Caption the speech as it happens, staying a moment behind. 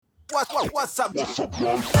What's up?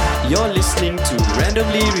 You're listening to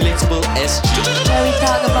Randomly Relatable SG, where we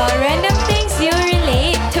talk about random things you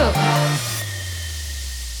relate to.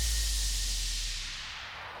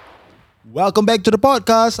 Welcome back to the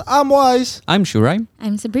podcast. I'm Wise. I'm Shuraim.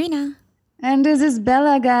 I'm Sabrina. And this is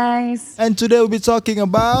Bella, guys. And today we'll be talking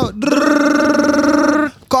about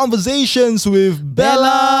conversations with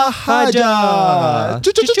Bella Haja.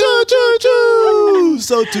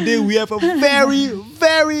 So today we have a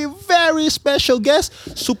very special guest.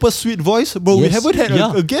 Super sweet voice. Bro, we haven't had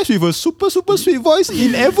a guest with a super sweet voice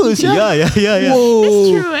in ever. Yeah.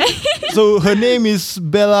 Whoa. That's true. So her name is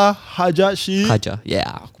Bella Haja. Haja,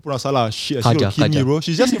 yeah. Aku pernah salah. She's Haja, gonna kill me, Haja. bro.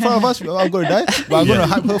 She's just in front of us. I'm gonna die. But I'm gonna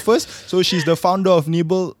hype her first. So she's the founder of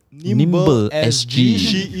Nimble SG.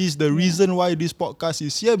 She is the reason why this podcast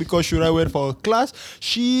is here, because Shura went for a class.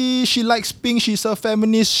 She likes pink. She's a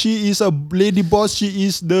feminist. She is a lady boss. She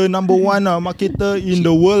is the number one marketer in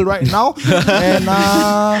the world right now. And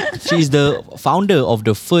She is the founder of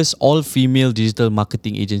the first all-female digital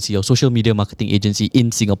marketing agency or social media marketing agency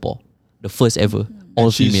in Singapore. The first ever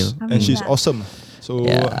all-female. and she's awesome. So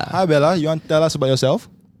Yeah. hi Bella, you want to tell us about yourself?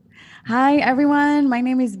 Hi, everyone. My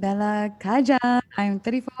name is Bella Kaja. I'm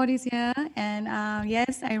 34 this year. And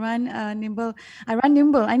yes, I run Nimble.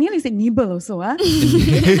 I nearly said Nibble also. I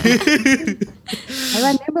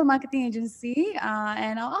run Nimble Marketing Agency.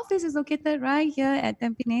 And our office is located right here at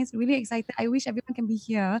Tampines. Really excited. I wish everyone can be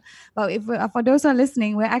here. But if for those who are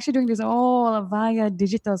listening, we're actually doing this all via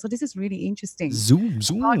digital. So this is really interesting. Zoom.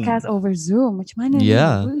 Podcast over Zoom. Macam mana ni?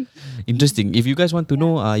 Yeah. Ui. Interesting. If you guys want to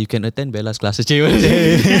know, you can attend Bella's classes.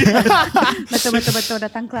 Betul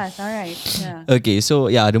datang kelas. Alright. Yeah. Okay, so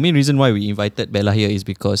yeah, the main reason why we invited Bella here is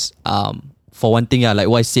because for one thing, like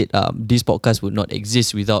what I said, this podcast would not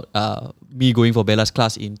exist without me going for Bella's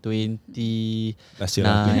class in 2019 Last year,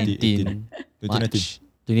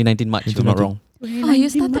 2019. March, if I'm not wrong. Oh, you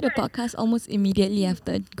started the podcast almost immediately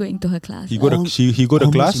after going to her class. He go to Almost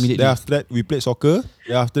class. immediately. Then after that we played soccer.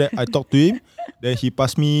 Then after that I talked to him. Then he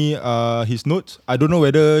passed me his notes. I don't know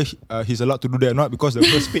whether he's allowed to do that or not, because the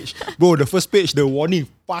first page, the warning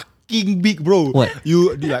fucking big, bro. What?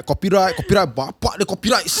 You like copyright, bapak the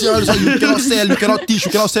copyright. So you cannot sell, you cannot teach,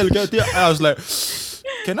 you cannot sell, you cannot teach. I was like,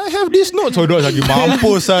 can I have this note? So I was like,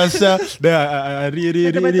 mampus asal. Then I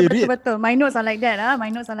read. Betul. My notes are like that. My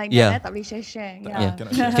notes are like Yeah. that. Tak boleh share. Yeah.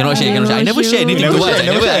 Yeah. Cannot share. I never share anything to us. I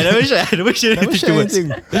never share Never share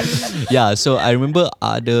anything. Yeah, so I remember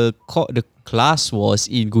the class was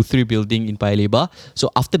in Guthrie building in Paya Lebar.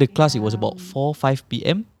 So after the class, it was about 4-5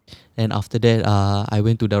 p.m. And after that, I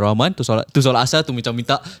went to Daraman to solat asar to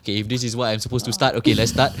minta, okay, if this is what I'm supposed to start, okay,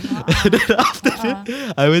 let's start. Then after that,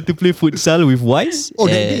 I went to play futsal with Wise. Oh,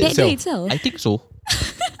 that and- day That day itself. I think so.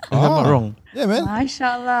 If I'm not wrong. Yeah, man.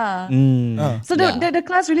 Mashallah. So Yeah. the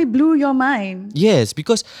class really blew your mind. Yes,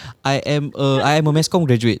 because I am a mass comm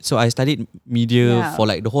graduate, so I studied media Yeah. for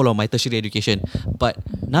like the whole of my tertiary education. But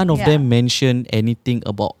none of Yeah. them mentioned anything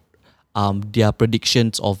about their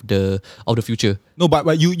predictions of the future. No, but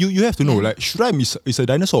you have to know, like Shuraim is a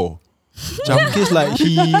dinosaur. Macam case like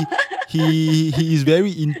he is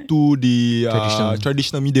very into the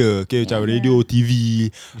traditional media, okay, macam radio,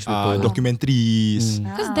 TV, documentaries.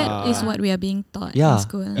 Because that is what we are being taught Yeah, in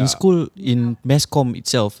school. in school, in mass comm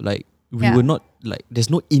itself, like we Yeah. were not like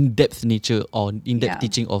there's no in-depth nature or in-depth Yeah.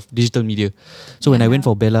 teaching of digital media. So when I went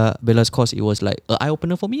for Bella's course, it was like an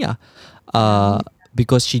eye-opener for me.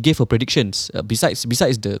 Because she gave her predictions besides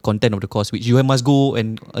the content of the course, which you must go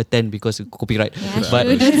and attend because of copyright. Yeah, But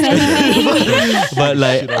should. but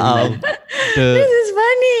like This is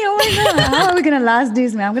funny. Oh my god. How are we gonna last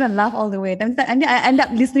this, man? I'm gonna laugh all the way. And I end up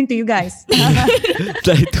listening to you guys.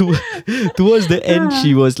 like towards the end,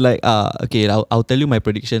 she was like, okay, I'll tell you my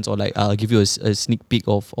predictions, or like I'll give you a sneak peek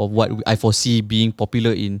of what I foresee being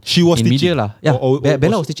popular in She was in teaching. media lah. Yeah,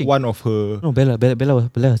 Bella was teaching. One of her. No, Bella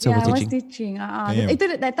herself Yeah, was I was teaching. teaching. Damn. Itu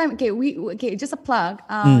that time. Okay. Just a plug.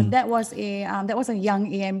 That was a young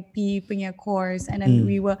AMP punya course, and then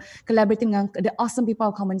we were collaborating dengan the awesome people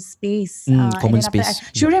of Common Space. Common and then after Space.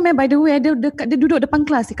 that, Shuraim, by the way, dia duduk depan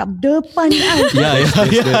kelas, dekat depan. Yeah.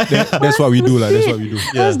 That's what we do lah. That's what we do.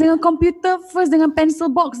 First dengan computer, first dengan pencil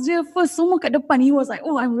box dia, first semua kat depan. He was like,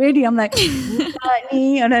 oh, I'm ready. I'm like,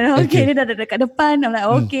 ni. And then, okay, dia dah dekat depan. I'm like,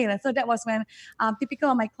 okay. So that was when,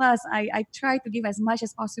 typical of my class, I try to give as much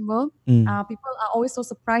as possible. People are always so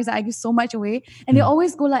surprised that I give so much away. And they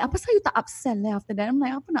always go like, apa sah you tak upsell after that? I'm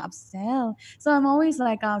like, apa nak upsell? So I'm always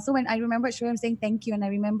like, so when I remember Shuraim saying thank you, and I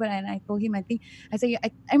remember, and I told him, I said,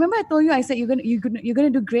 I remember I told you, I said, you're gonna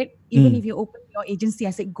do great even if you open your agency.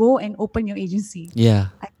 I said, go and open your agency. Yeah.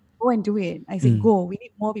 Go and do it. I said, go. We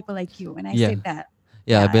need more people like you. And I said that.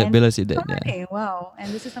 Yeah, and Bella said that. so Yeah. funny. Wow, and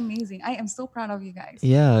this is amazing. I am so proud of you guys.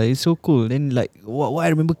 Yeah, it's so cool. Then like what I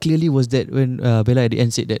remember clearly was that when Bella at the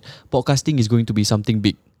end said that podcasting is going to be something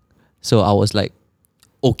big. So I was like,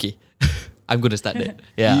 okay, I'm gonna start that.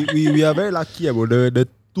 Yeah. We are very lucky about the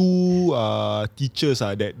two teachers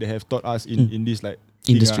that they have taught us in this like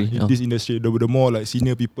Industry, in this industry. The more like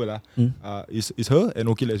senior people is her and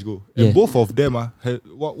okay, let's go. And Yeah. both of them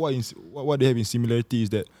what they have in similarity is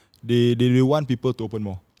that they want people to open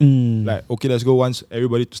more. Like okay, let's go. Wants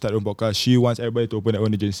everybody to start their own podcast. She wants everybody to open their own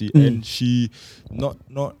agency, and she not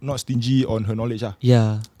stingy on her knowledge.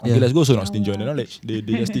 Yeah. Okay, let's go. So not stingy on the knowledge. They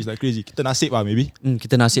just teach like crazy. Kita nasib maybe.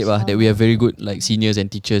 Kita nasib that we have very good like seniors and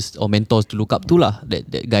teachers or mentors to look up to that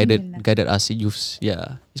guided us youths.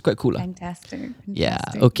 Yeah, it's quite cool Fantastic. Yeah,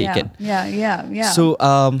 Fantastic. okay, yeah. can. Yeah. So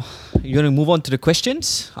you want to move on to the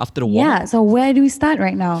questions after the warm? Yeah, so where do we start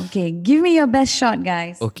right now? Okay, give me your best shot,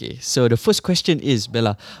 guys. Okay, so the first question is,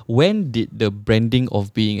 Bella, when did the branding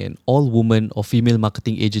of being an all-woman or female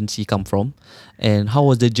marketing agency come from? And how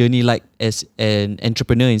was the journey like as an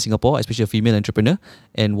entrepreneur in Singapore, especially a female entrepreneur?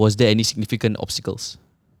 And was there any significant obstacles?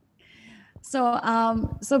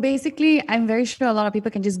 So basically, I'm very sure a lot of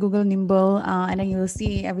people can just Google Nimble, and then you'll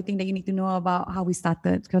see everything that you need to know about how we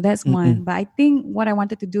started. So that's one. But I think what I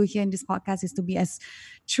wanted to do here in this podcast is to be as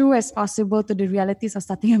true as possible to the realities of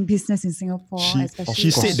starting a business in Singapore.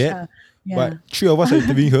 She said that, yeah. but three of us are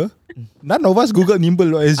interviewing her. None of us Google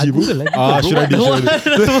Nimble.sg. Google should I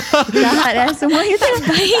Jahat semua itu.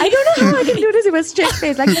 I don't know how I can do this with a straight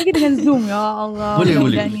face. Lagi dengan Zoom. Ya Allah.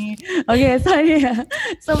 Boleh. Okay, sorry.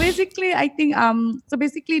 So basically, I think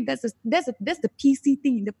that's the PC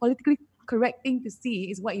thing, the politically correct thing to see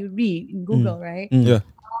is what you read in Google, right? Yeah.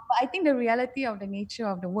 But I think the reality of the nature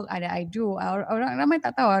of the work that I do, orang ramai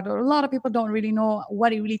tak tahu. A lot of people don't really know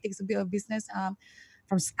what it really takes to build a business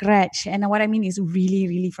from scratch. And what I mean is really,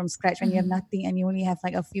 really from scratch, when you have nothing and you only have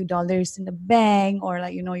like a few dollars in the bank, or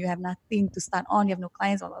like, you know, you have nothing to start on, you have no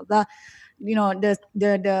clients, blah, blah, blah. You know,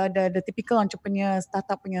 the typical entrepreneur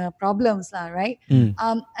startup punya problems lah, right?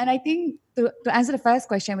 And I think to answer the first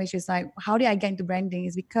question, which is like, how did I get into branding,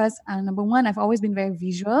 is because number one, I've always been very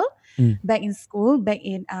visual. Back in school, back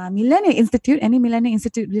in Millennium Institute. Any Millennium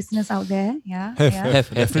Institute listeners out there? Yeah,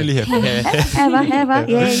 Definitely have. Have.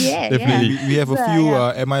 Yeah. Definitely. We have a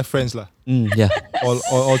few MI friends lah. Yeah.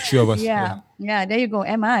 All three of us. Yeah, there you go.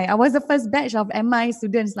 MI. I was the first batch of MI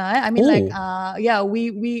students lah. I mean,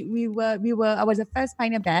 we were. I was the first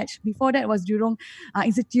pioneer batch. Before that was Jurong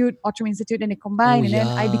Institute, Outram Institute, and they combined, and then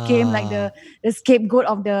I became like the scapegoat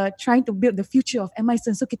of the trying to build the future of MI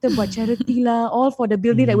students. So kita buat charity lah, all for the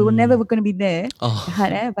building that we were never going to be there.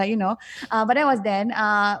 But you know, but that was then.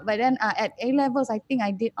 But then at A levels, I think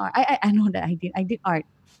I did art. I know that I did art.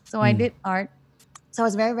 So I did art. So I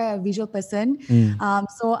was very, very a visual person.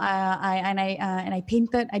 So I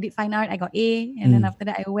painted. I did fine art. I got A, and then after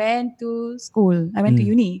that I went to school. I went to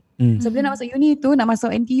uni. So bila nak masuk uni tu, nak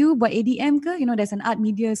masuk NTU buat ADM ke? You know, there's an art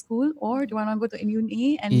media school, or do I want to go to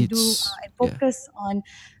uni and and focus on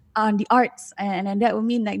the arts, and that would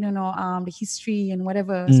mean like the history and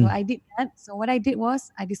whatever. So I did that. So what I did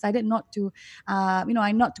was I decided not to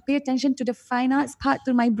not to pay attention to the fine arts part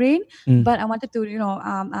to my brain, but I wanted to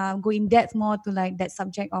go in depth more to like that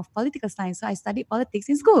subject of political science. So I studied politics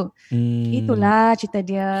in school. Itulah cerita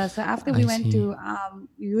dia. So after we went to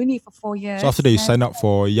uni for 4 years. So after that you sign up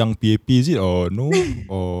for Young PAP, is it, or no?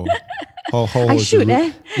 Or how I should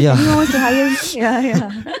Yeah. Anyone wants to hire me?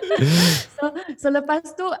 Yeah. So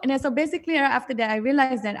lepas tu, and then so basically after that, I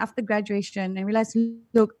realized that after graduation, I realized,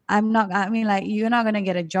 look, you're not gonna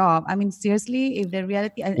get a job. I mean, seriously, if the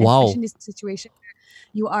reality, especially in this situation,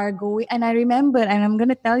 you are going. And I remember, and I'm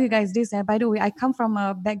gonna tell you guys this. By the way, I come from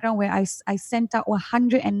a background where I sent out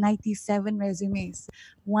 197 resumes.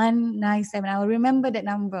 197. I'll remember that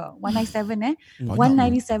number. 197.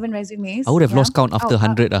 197 resumes. I would have lost count after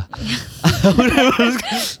 100.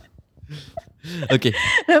 Okay.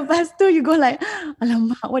 Lepas tu you go like,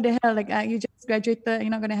 alamak, what the hell? Like you just graduated,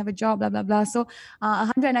 you're not gonna have a job, blah blah blah. So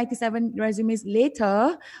 197 resumes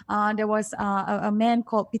later, there was a man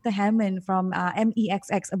called Peter Hammond from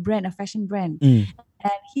MEXX, a fashion brand,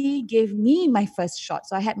 and he gave me my first shot.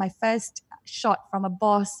 So I had my first shot from a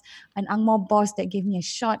boss, an Angmo boss that gave me a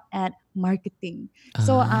shot at marketing.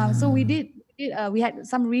 So we did we had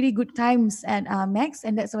some really good times at Max,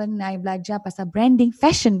 and that's when I belajar pasal branding,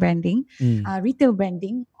 fashion branding, retail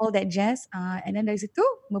branding, all that jazz. And then dari situ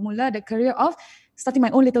bermula the career of starting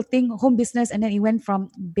my own little thing, home business, and then it went from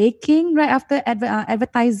baking right after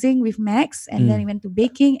advertising with Max, and then it went to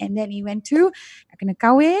baking, and then it went to kena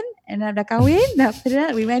kahwin, and dah kahwin. After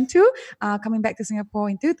that, we went to coming back to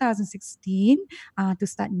Singapore in 2016 to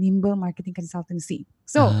start Nimble Marketing Consultancy.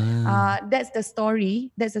 So that's the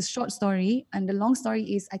story. That's a short story, and the long story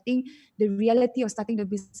is I think the reality of starting the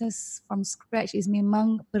business from scratch is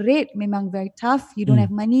memang berat, memang very tough. You don't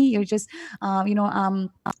have money. You're just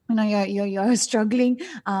you're struggling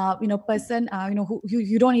person who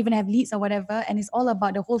you don't even have leads or whatever, and it's all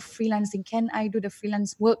about the whole freelancing. Can I do the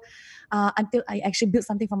freelance work until I actually build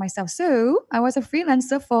something for myself? So I was a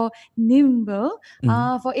freelancer for Nimble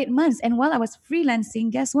for 8 months, and while I was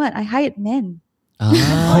freelancing, guess what? I hired men.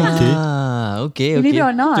 Okay. Believe it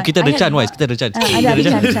or not. So kita ada chance, wise. Kita ada chance.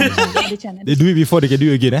 Ada chance. They do it before they can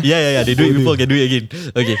do it again. Yeah. They do it before, can do it again.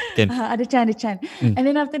 Okay, can. Ada chance. And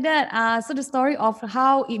then after that, so the story of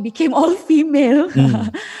how it became all female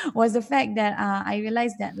was the fact that I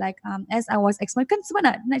realized that as I was exploring, kan sebab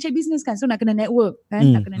nak cari business kan, so nak kena network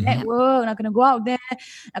kan, nak kena go out there,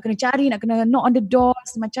 nak kena cari, nak kena knock on the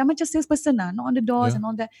doors, macam salesperson knock on the doors and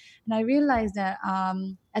all that. And I realized that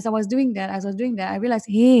as I was doing that, I realized,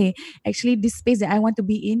 hey, actually this space that I want to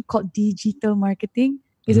be in called digital marketing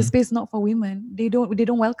is a space not for women. They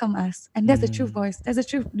don't welcome us. And that's the truth, boys. That's the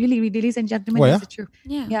truth. Really, ladies and gentlemen, that's the truth.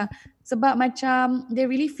 Yeah. Sebab macam they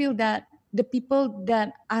really feel that the people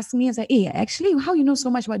that ask me, I say, hey, actually, how you know so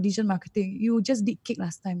much about digital marketing? You just did cake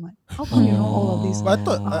last time, man. How come you know all of this? But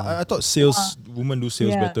I thought sales women do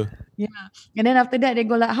sales better. Yeah, and then after that they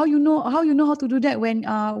go like, how you know how to do that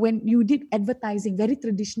when you did advertising, very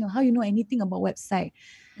traditional. How you know anything about website?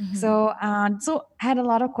 So I had a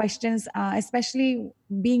lot of questions, especially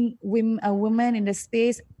being a woman in the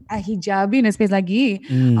space, a hijabi in the space lagi,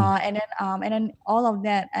 and then all of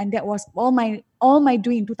that, and that was all my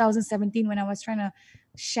doing in 2017 when I was trying to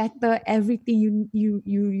shatter everything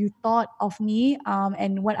you thought of me,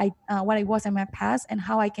 and what I was in my past, and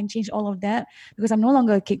how I can change all of that, because I'm no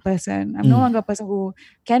longer a cake person. I'm no longer a person who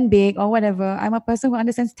can bake or whatever. I'm a person who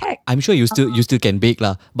understands tech. I'm sure you still can bake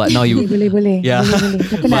lah, but now you boleh. Yeah.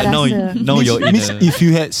 But now you're in if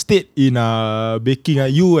you had stayed in baking,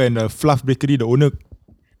 you and Fluff Bakery, the owner,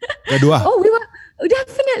 gaduh. Oh, we were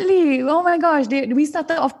definitely. Oh my gosh, we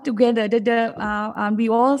started off together. We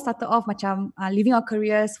all started off macam living our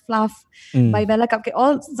careers. Fluff by Bella Cupcake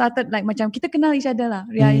all started like macam kita kenal each other lah.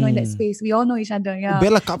 Yeah, in that space, we all know each other. Yeah.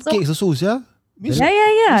 Bella Cupcake sesus ya.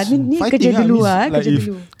 Yeah. Ni kerja dulu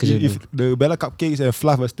If the Bella Cupcakes and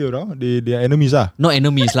Fluff are still around, they are enemies lah. Not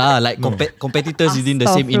enemies lah, like competitors within the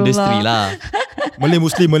same industry lah. Malay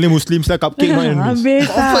Muslim style cupcake, not enemies.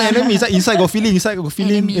 Often enemies. Inside got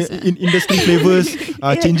feeling, in industry flavors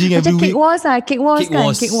changing every week. Cake wars. I like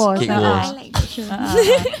that show.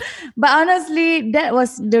 But honestly, that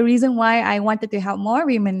was the reason why I wanted to help more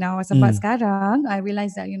women now. Sebab sekarang, I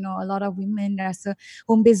realized that, a lot of women rasa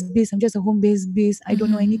home-based biz. I'm just a home-based biz. I don't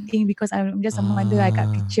know anything because I'm just a mother. I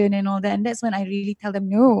got kitchen and all that. And that's when I really tell them,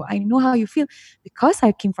 no, I know how you feel because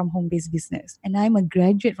I came from home-based business. And I'm a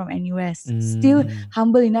graduate from NUS. Still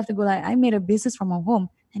humble enough to go like, I made a business from my home.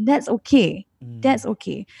 And that's okay. That's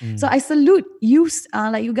okay. So I salute you,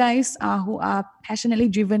 like you guys who are passionately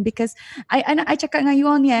driven, because I cakap dengan you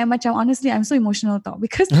all ni, macam honestly, I'm so emotional tau,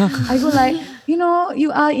 because I go like,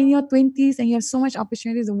 you are in your 20s and you have so much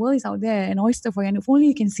opportunities. The world is out there, an oyster for you, and if only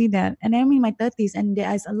you can see that. And I'm in my 30s, and there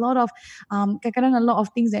is a lot of kadang-kadang a lot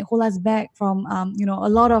of things that hold us back from a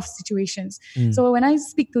lot of situations. So when I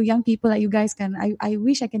speak to young people like you guys I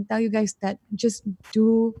wish I can tell you guys that just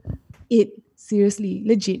do it. Seriously,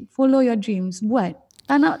 legit. Follow your dreams. Buat.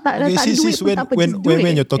 Tak sis,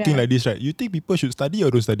 when you're talking like this, right? You think people should study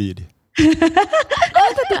or don't study? I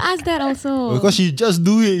wanted to ask that also. Because you just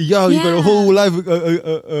do it. You got a whole life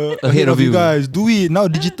ahead of you guys. Do it. Now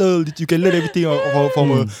digital, you can learn everything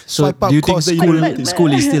from a swipe up. Do you think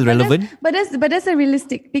school is still relevant? But that's a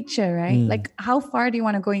realistic picture, right? Like, how far do you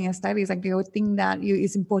want to go in your studies? Like, do you think that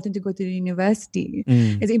it's important to go to the university?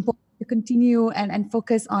 It's important to continue and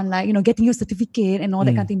focus on getting your certificate and all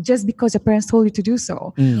that kind of thing just because your parents told you to do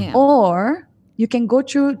so. Or you can go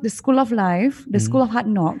through the school of life, the school of hard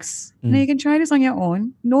knocks, Now you can try this on your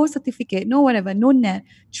own. No certificate, no whatever, no net.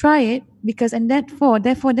 Try it because therefore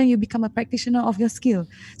then you become a practitioner of your skill.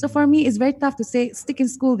 So for me, it's very tough to say stick in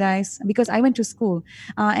school, guys, because I went to school.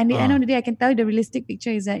 And the end of the day, I can tell you the realistic picture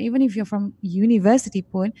is that even if you're from university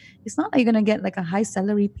point, it's not like you're gonna get like a high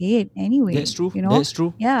salary paid anyway. That's true. You know? That's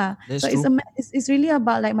true. Yeah. That's so true. it's really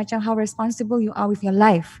about like macam how responsible you are with your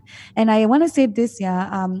life. And I want to say this,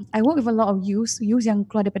 I work with a lot of youth yang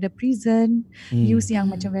keluar daripada prison, youth yang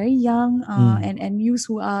macam very young, and youth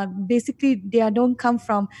who are basically don't come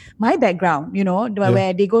from my background,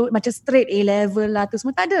 where they go macam straight A level lah, tu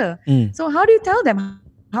semua tak ada. So how do you tell them?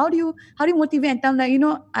 How do you motivate and tell them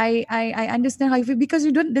that, I understand how you feel, because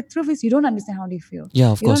the truth is you don't understand how they feel.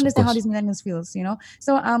 Yeah, of You course. don't understand how these millennials feels,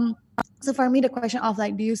 So for me, the question of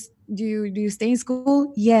like, do you stay in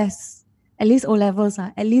school? Yes. At least O levels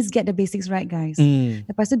at least get the basics right, guys.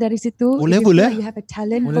 Lepas tu dari situ, O if level you feel like you have a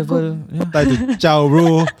talent O for level. good, Tak tu ciao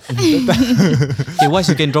bro. Okay, once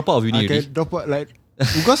you can drop out of uni I already. can drop out like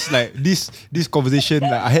because like this conversation,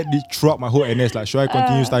 like I had this throughout my whole NS. Like, should I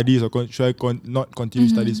continue studies or should I not continue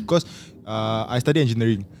studies? Because I study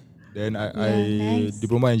engineering, then I nice.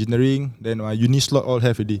 diploma engineering, then my uni slot all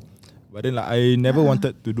have already. But then like I never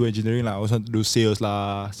wanted to do engineering lah. I also want to do sales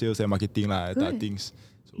and marketing that things.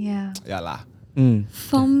 So, Yeah lah.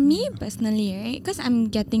 For me personally, right, because I'm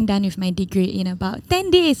getting done with my degree in about 10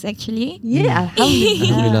 days actually. Yeah,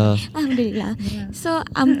 Alhamdulillah. Alhamdulillah. Yeah. So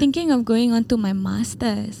I'm thinking of going on to my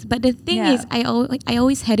masters. But the thing Yeah. is, I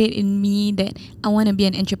always had it in me that I want to be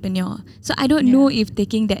an entrepreneur. So I don't know if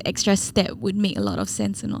taking that extra step would make a lot of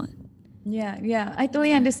sense or not. Yeah, I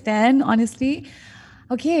totally understand, honestly.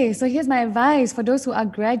 Okay, so here's my advice for those who are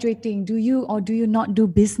graduating. Do you or do you not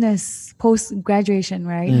do business post-graduation,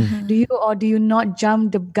 right? Do you or do you not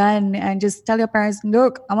jump the gun and just tell your parents,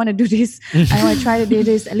 look, I want to do this. I want to try to do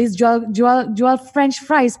this. At least jual French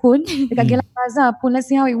fries pun. Dekat Geylang Plaza pun.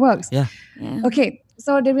 Let's see how it works. Yeah. Okay,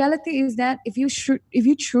 so the reality is that if you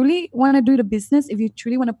truly want to do the business, if you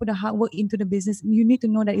truly want to put the hard work into the business, you need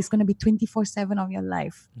to know that it's going to be 24/7 of your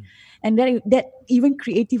life. And that even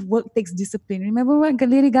creative work takes discipline. Remember what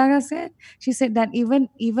Lady Gaga said? She said that even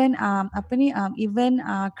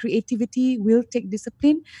creativity will take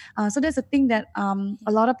discipline. So that's a thing that a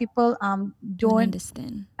lot of people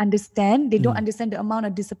don't understand. They don't understand the amount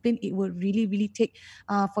of discipline it will really, really take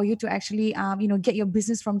for you to actually get your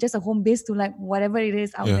business from just a home base to like whatever it is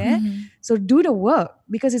out there. So do the work,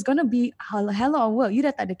 because it's gonna be a hell of work. You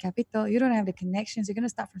don't have the capital, you don't have the connections. You're gonna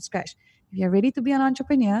start from scratch. If you're ready to be an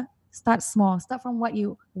entrepreneur, start small. Start from what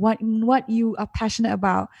you are passionate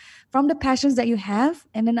about, from the passions that you have.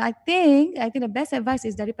 And then I think the best advice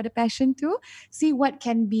is daripada passion to see what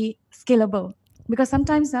can be scalable. Because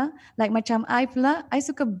sometimes like macam I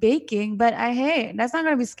suka baking, but that's not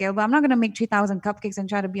going to be scalable. I'm not going to make 3,000 cupcakes and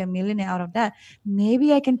try to be a millionaire out of that.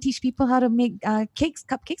 Maybe I can teach people how to make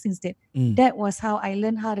cupcakes instead. That was how I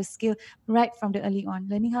learned how to scale right from the early on.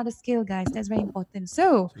 Learning how to scale, guys, that's very important.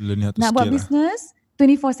 So Learning how to nak buat scale business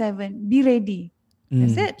 24/7, be ready.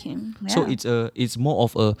 That's it. Okay. So it's more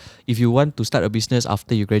of a, if you want to start a business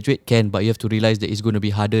after you graduate, but you have to realize that it's going to be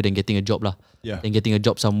harder than getting a job lah. Yeah. Than getting a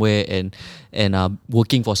job somewhere and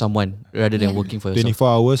working for someone rather than working for yourself. 24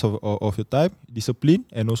 hours of your time, discipline,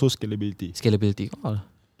 and also scalability. Oh.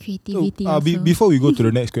 Creativity. So, before we go to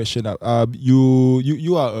the next question,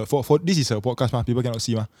 you are for this is a podcast, people cannot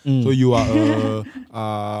see So you are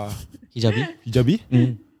a hijabi,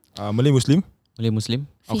 Malay Muslim.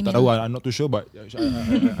 Aku tak tahu, I'm not too sure, but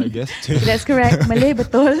I guess. That's correct. Malay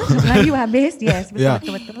betul. Melayu habis. Yes,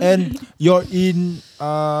 betul. And you're in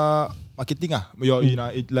marketing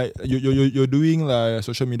you're doing like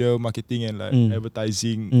social media marketing and like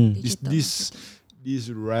advertising. This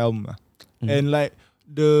realm. And like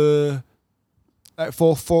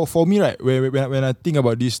for me, right, when I think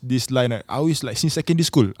about this line, I always like since secondary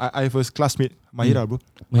school, I have a classmate, Mahira, bro.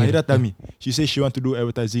 Mahira tell me, she says she want to do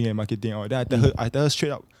advertising and marketing. Then I tell her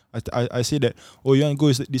straight up. I say that, you want to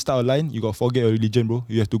go this type of line, you got to forget your religion, bro.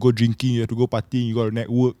 You have to go drinking, you have to go partying, you got to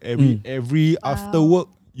network every after work.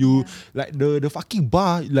 You like the fucking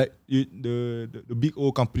bar, like the big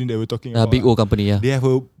old company that we're talking about. Big old company, yeah. They have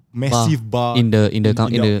a massive bar in the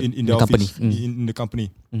company. Office, in the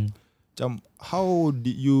company. How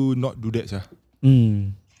did you not do that, sir?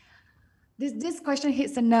 This question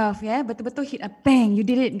hits a nerve, yeah. Betul-betul hit a bang. You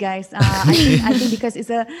did it, guys. I think because it's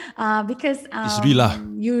It's real lah.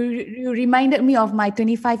 you reminded me of my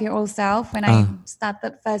 25-year-old self when I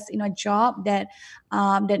started first in a job that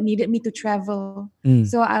needed me to travel.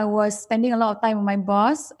 So I was spending a lot of time with my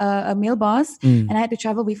boss, a male boss, and I had to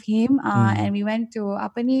travel with him. And we went to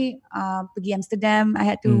pergi Amsterdam. I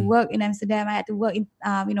had to work in Amsterdam. I had to work in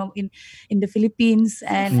in the Philippines,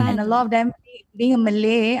 and a lot of them being a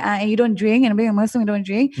Malay and you don't drink, and being a Muslim you don't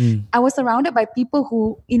drink. I was surrounded by people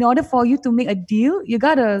who, in order for you to make a deal, you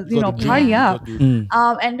gotta party up.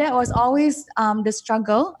 And that was always the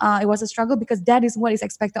struggle. It was a struggle because that is what is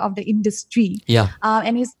expected of the industry.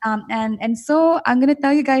 And so I'm gonna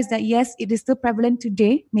tell you guys that yes, it is still prevalent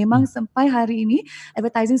today. Memang sampai hari ini,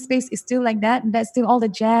 advertising space is still like that. That's still all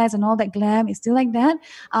the jazz and all that glam is still like that.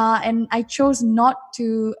 And I chose not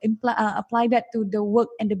to apply that to the work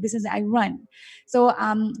and the business that I run. So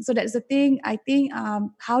that's the thing. I think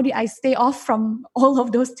how did I stay off from all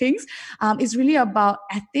of those things? It's really about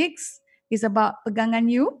ethics. It's about pegangan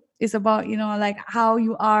you. It's about like how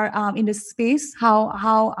you are in the space. How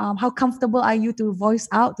comfortable are you to voice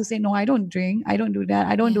out to say no, I don't drink, I don't do that,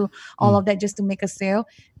 I don't do all of that just to make a sale.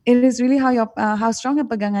 It is really how strong your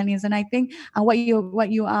pegangan is, and I think how ethical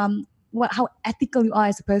you are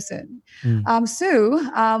as a person. What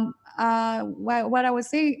I would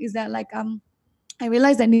say is that I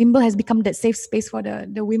realized that Nimble has become that safe space for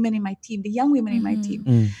the women in my team, the young women in my team.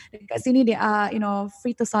 Dekat sini they are,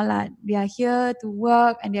 free to salat. They are here to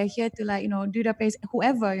work and they are here to do their prayers.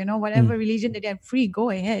 Whoever, whatever religion that they are free,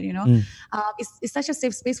 go ahead, It's such a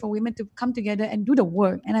safe space for women to come together and do the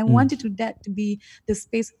work. And I wanted that to be the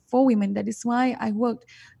space for women. That is why I worked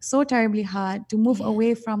so terribly hard to move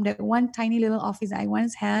away from that one tiny little office that I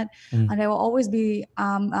once had. And I will always be,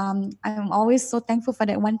 I'm always so thankful for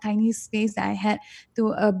that one tiny space that I had,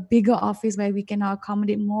 to a bigger office where we can now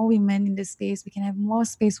accommodate more women in the space. We can have more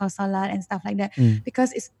space for salat and stuff like that.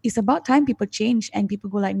 Because it's about time people change and people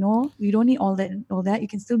go like, no, you don't need all that. You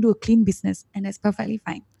can still do a clean business, and that's perfectly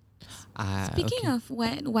fine. Speaking of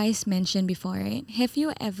what Wise mentioned before, right? Have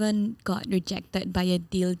you ever got rejected by a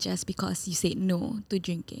deal just because you said no to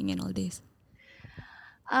drinking and all this?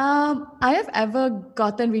 I have ever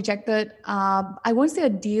gotten rejected. I won't say a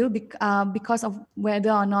deal because of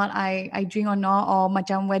whether or not I drink or not, or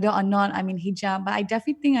macam whether or not I'm in hijab. But I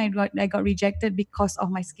definitely think I got rejected because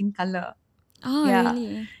of my skin color. Oh,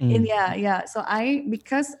 really? So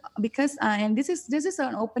because and this is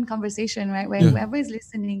an open conversation, right? Where whoever is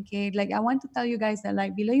listening, okay, I want to tell you guys that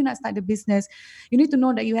bila you not start the business, you need to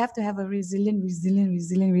know that you have to have a resilient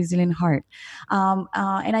heart.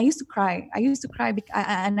 And I used to cry. I used to cry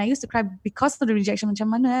because of the rejection. Macam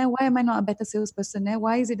mana? Why am I not a better salesperson?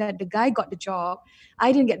 Why is it that the guy got the job,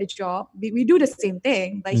 I didn't get the job? We do the same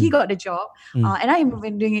thing, but he got the job, and I am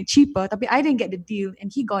even doing it cheaper. Tapi I didn't get the deal,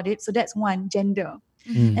 and he got it. So that's one. Gender.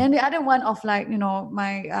 And the other one of my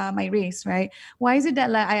race, right? Why is it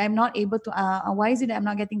that I am not able to why is it that I'm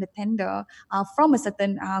not getting the tender from a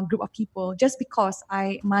certain group of people just because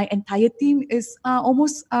my entire team is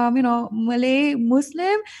almost Malay,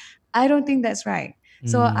 Muslim? I don't think that's right.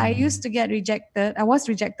 So I used to get rejected. I was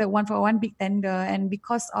rejected for one big tender, and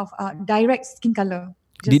because of direct skin color.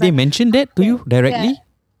 Did they mention that to you directly? Yeah.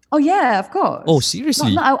 Oh yeah, of course. Oh,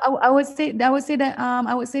 seriously? No, I would say that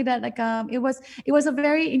it was a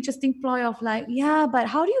very interesting ploy of but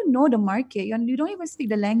how do you know the market? You don't even speak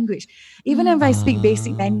the language. Even if I speak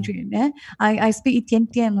basic Mandarin, I speak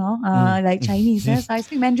Itian like Chinese. So I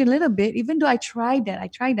speak Mandarin a little bit. Even though I tried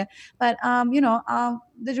that, but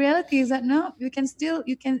the reality is that no,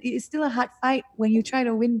 it's still a hard fight when you try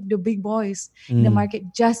to win the big boys in the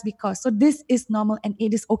market just because. So this is normal and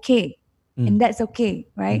it is okay. And that's okay,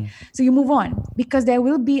 right? So you move on because there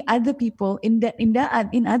will be other people in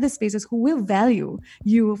other spaces who will value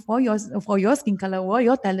you for your skin color or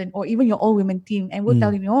your talent or even your all women team, and will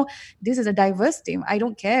tell you, this is a diverse team. I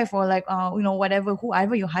don't care for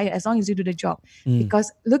whoever you hire, as long as you do the job.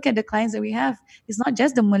 Because look at the clients that we have. It's not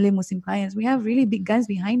just the Malay Muslim clients. We have really big guns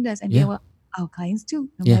behind us, and they were our clients too,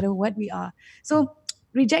 no matter what we are. So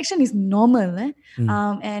rejection is normal,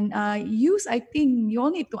 and I think you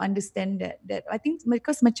all need to understand that I think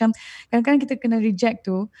because macam kadang-kadang kita kena reject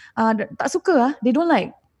tu, tak suka they don't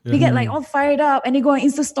like. They get all fired up and they go on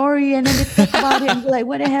Insta story and then they talk about it and go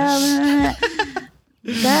what the hell.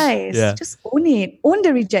 Guys, just own it. Own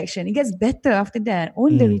the rejection. It gets better after that.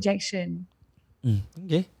 Own the rejection.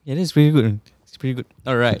 Okay, that's pretty good. It's pretty good.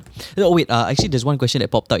 All right. Oh wait, actually, there's one question that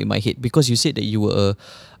popped out in my head because you said that you were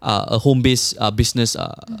a home-based business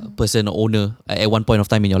person or owner at one point of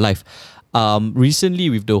time in your life. Recently,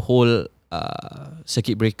 with the whole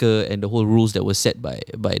circuit breaker and the whole rules that were set by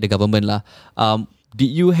the government lah. Did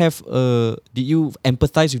you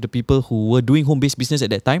empathize with the people who were doing home-based business at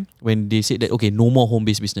that time when they said that, okay, no more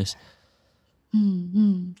home-based business?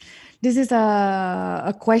 This is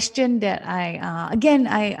a question that I'm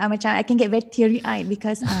a child. I can get very teary-eyed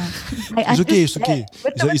because It's okay.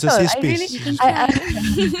 It's a safe space.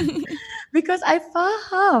 Because I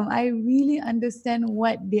faham, I really understand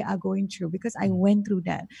what they are going through because I went through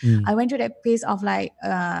that. I went through that phase of like,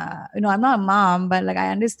 I'm not a mom, but like I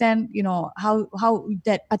understand, how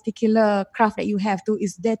that particular craft that you have to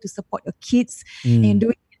is there to support your kids and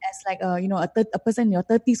doing it as like a person in your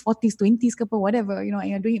 30s, 40s, 20s, whatever, and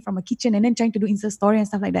you're doing it from a kitchen and then trying to do Insta story and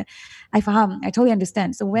stuff like that. I faham, I totally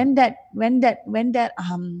understand. So when that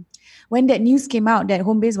news came out that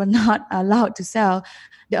Homebase was not allowed to sell,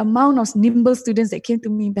 the amount of nimble students that came to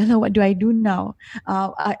me, Bella, what do I do now?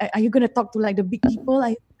 Are you going to talk to like the big people?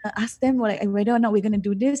 I ask them like whether or not we're going to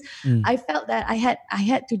do this. I felt that I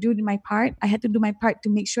had to do my part. I had to do my part to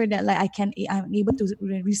make sure that like I'm able to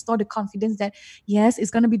restore the confidence that yes,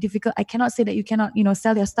 it's going to be difficult. I cannot say that you cannot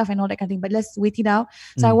sell your stuff and all that kind of thing, but let's wait it out.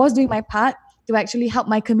 So I was doing my part to actually help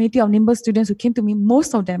my community of nimble students who came to me,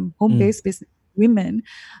 most of them home-based business women,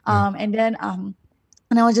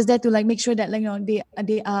 and I was just there to like make sure that like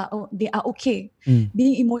they are okay,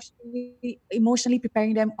 being emotionally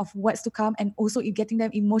preparing them of what's to come, and also getting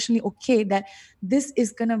them emotionally okay that this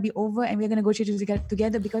is gonna be over and we're gonna go through this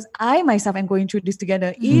together because I myself am going through this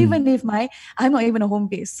together, even if I'm not even a home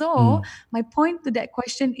base. So my point to that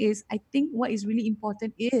question is, I think what is really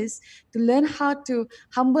important is to learn how to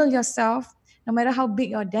humble yourself. No matter how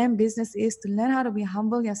big your damn business is, to learn how to be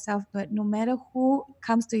humble yourself, but no matter who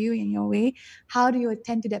comes to you in your way, how do you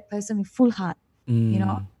attend to that person with full heart?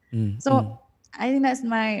 So I think that's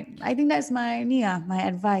my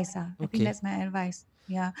advice. I think that's my advice.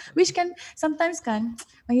 Yeah, which can sometimes when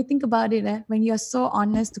you think about it, when you're so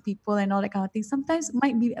honest to people and all that kind of thing, sometimes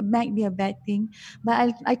might be a bad thing.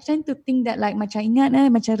 But I tend to think that like macam ingat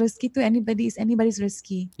macam rezeki tu anybody's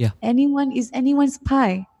rezeki. Yeah. Anyone is anyone's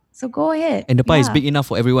pie. So go ahead. And the pie is big enough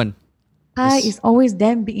for everyone. Pie is always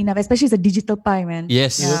damn big enough, especially it's a digital pie, man.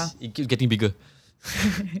 Yes. It keeps getting bigger.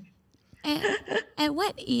 At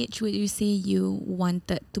what age would you say you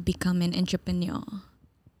wanted to become an entrepreneur?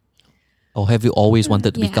 Or have you always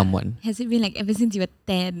wanted to become one? Has it been like ever since you were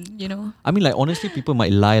 10, I mean, like, honestly, people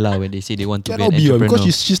might lie when they say they want to be an Cannot be entrepreneur.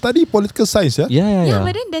 because she studied political science, yeah? Yeah.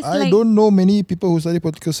 But then there's I don't know many people who study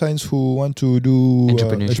political science who want to do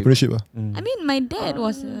entrepreneurship. I mean, my dad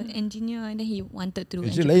was an engineer and then he wanted to do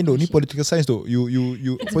Actually, lain ni political science tu.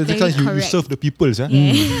 You political science you serve the people, yeah?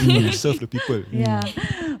 You serve the people. Yeah.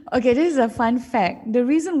 Okay, this is a fun fact. The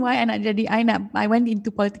reason why I went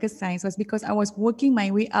into political science was because I was working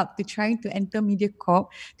my way up to trying to enter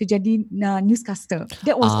MediaCorp to jadi newscaster.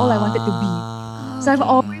 That was all I wanted to be. So I've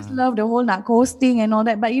always loved the whole hosting and all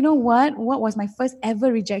that. But you know what? What was my first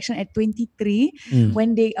ever rejection at 23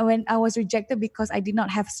 when I was rejected because I did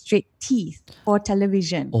not have straight teeth for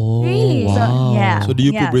television. Oh, really? wow. So yeah. So do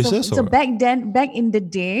you put braces? So back in the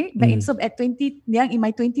day, at 20, in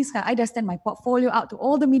my 20s, I just sent my portfolio out to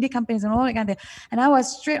all the media companies and all that kind of thing. And I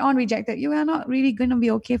was straight on rejected. You are not really going to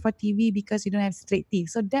be okay for TV because you don't have straight teeth.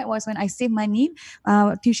 So that was when I saved money,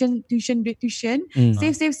 tuition,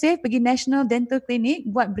 save, pergi National Dental Clinic,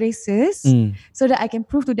 buat braces so that I can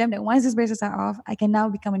prove to them that once these braces are off, I can now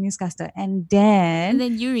become a newscaster. And then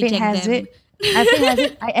you reject them.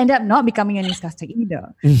 I ended up not becoming a newscaster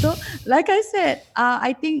either. So, like I said,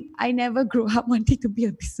 I think I never grew up wanting to be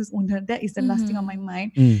a business owner. That is the last thing on my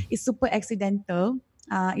mind. It's super accidental.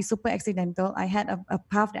 I had a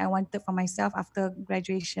path that I wanted for myself after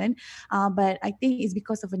graduation, but I think it's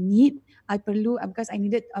because of a need. Because I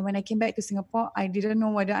needed, when I came back to Singapore, I didn't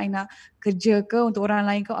know whether I nak kerja ke untuk orang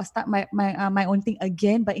lain ke or start my own thing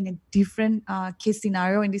again, but in a different case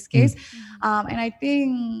scenario in this case. And I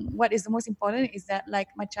think what is the most important is that like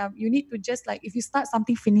macam you need to just like, if you start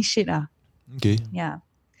something, finish it. Okay. Yeah.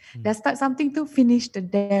 Let's start something to finish the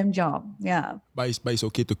damn job. Yeah. But it's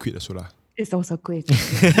okay to quit as well. It's also quit.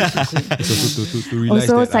 It's also to realize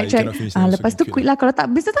also that you cannot finish. Lepas tu quit lah. Kalau tak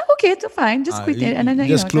business tak okay, it's fine. Just quit it. And then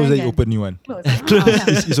just close it, open new one. Close.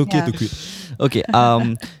 It's okay to quit. Okay.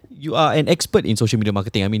 you are an expert in social media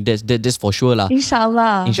marketing. I mean, that's for sure lah.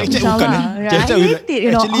 Inshallah. Inshallah. Yeah, I hate it.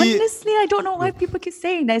 You know, honestly, I don't know why people keep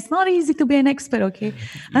saying that. It's not easy to be an expert. Okay.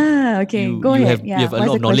 Okay. Go ahead. You have a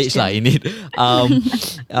lot of knowledge lah in it.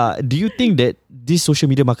 Do you think that this social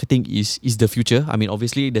media marketing is the future? I mean,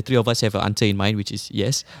 obviously the three of us have an answer in mind, which is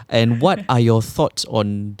yes. And what are your thoughts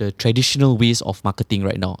on the traditional ways of marketing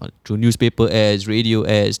right now, through newspaper ads, radio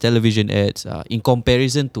ads, television ads, in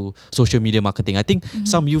comparison to social media marketing? I think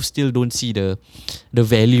some youth still don't see the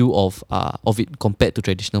value of it compared to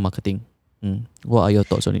traditional marketing. What are your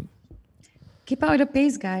thoughts on it? Keep up with the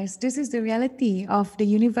pace, guys. This is the reality of the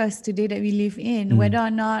universe today that we live in. Whether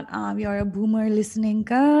or not you're a boomer listening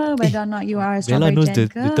ke, whether or not you are a Bella strawberry knows gen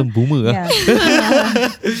the term boomer.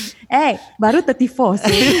 Yeah. Baru 34.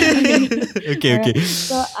 Okay.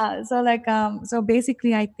 So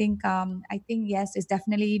basically, I think yes, it's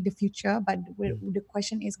definitely the future. But the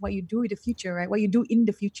question is, what you do with the future, right? What you do in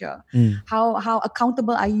the future. How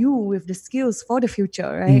accountable are you with the skills for the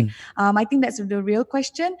future, right? I think that's the real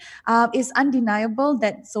question. It's undeniable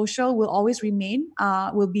that social will always remain,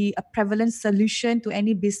 will be a prevalent solution to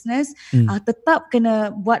any business. Tetap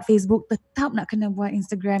kena buat Facebook, tetap nak kena buat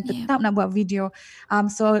Instagram, tetap nak buat video.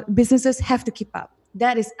 So businesses have to keep up.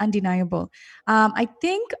 That is undeniable. I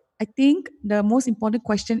think the most important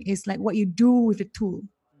question is like what you do with the tool.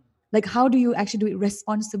 Like, how do you actually do it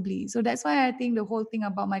responsibly? So that's why I think the whole thing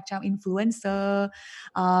about macam influencer,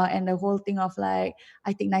 and the whole thing of like,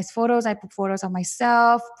 I take nice photos, I put photos of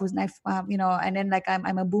myself, post nice, and then like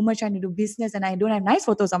I'm a boomer trying to do business and I don't have nice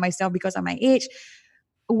photos of myself because of my age.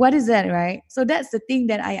 What is that, right? So that's the thing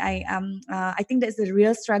that I think that's the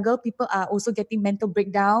real struggle. People are also getting mental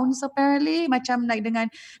breakdowns apparently. Macam like dengan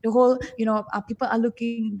the whole, people are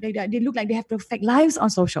looking, they look like they have perfect lives on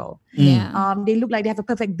social. Yeah. They look like they have a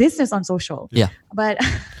perfect business on social. Yeah. But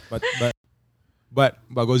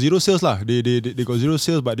got zero sales lah. They got zero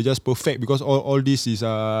sales, but they just perfect because all this is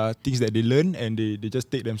things that they learn and they just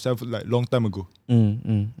take themselves like long time ago.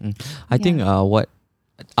 I think what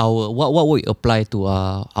we apply to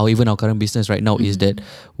our current business right now is that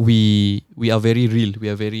we are very real. We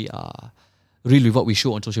are very real with what we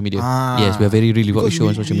show on social media. Yes, we are very real with what we show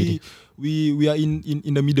on social media. We are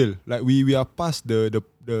in the middle. Like we are past the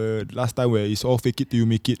last time where it's all fake it till you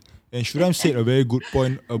make it. And Shuraiman said a very good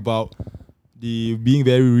point about the being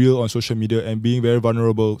very real on social media and being very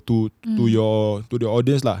vulnerable to the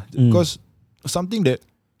audience lah. Because something that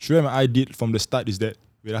Shuraiman and I did from the start is that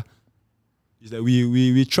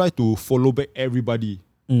we try to follow back everybody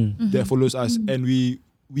that follows us, and we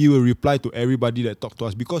will reply to everybody that talk to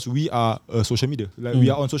us because we are social media. Like we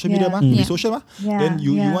are on social media, we social mah. Then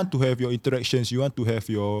you want to have your interactions, you want to have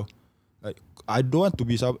your I don't want to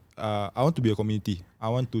be I want to be a community.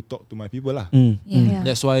 I want to talk to my people lah.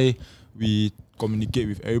 That's why we communicate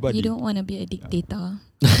with everybody. You don't want to be a dictator.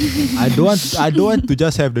 I don't want to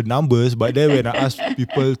just have the numbers, but then when I ask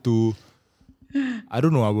people to, I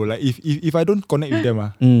don't know, bro. Like if I don't connect with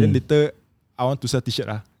them, then later I want to sell t-shirt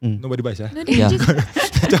nobody buys. No,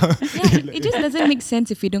 it just doesn't make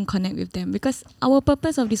sense if we don't connect with them, because our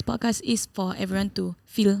purpose of this podcast is for everyone to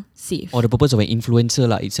feel safe. Or the purpose of an influencer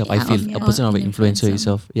itself, I feel. A person of an influencer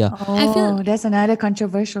itself. Yeah. I feel that's another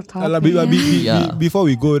controversial topic. Before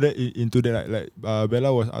we go into that,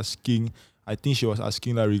 Bella was asking, I think she was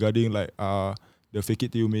asking regarding the fake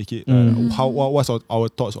it till you make it. What's our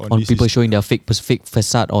thoughts on this? People showing their fake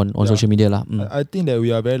facade on social media lah. I think that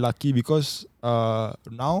we are very lucky because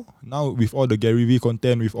now with all the Gary Vee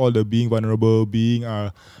content, with all the being vulnerable, being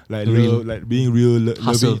real, being real,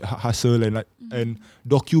 hustle and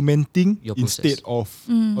documenting your instead of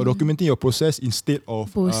or documenting your process instead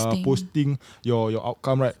of posting your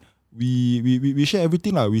outcome. Right? We share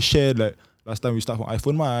everything lah. We share last time we start from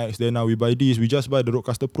iPhone Max, then now we buy this. We just buy the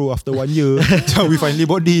Rodecaster Pro after 1 year. We finally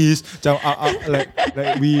bought this.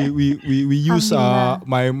 We use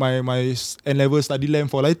my N-level study lamp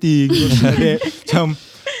for lighting. Like that.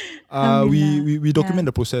 We document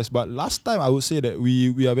the process. But last time I would say that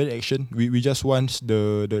we are very action. We just want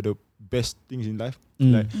the best things in life.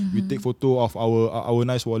 We take photo of our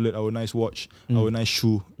nice wallet, our nice watch, our nice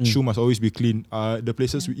shoe. Shoe must always be clean. The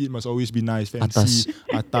places we eat must always be nice, fancy.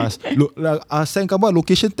 Atas. Look, send kabar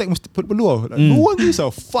location tag mesti perlu. No one gives a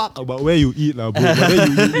fuck about where you eat bro. But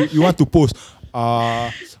then you want to post.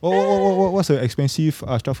 What's the expensive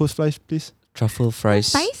truffle fries, please? Truffle fries.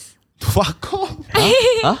 Spice? Fuck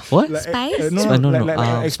off. What? Spice? No.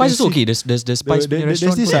 Spice is okay. There's the spice restaurant.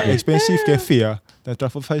 There's this expensive cafe. The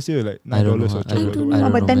truffle fries here like I don't $9 know. or I don't $12. know.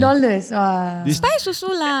 About man. $10. Spice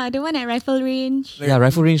also lah, the one at Rifle Range. Yeah,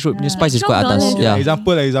 Rifle Range Road punya spice is quite atas. $12. Yeah.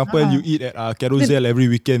 Example, you eat at Carousel every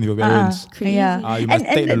weekend with your parents. Yeah. You must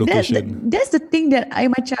take the location. That's the thing that I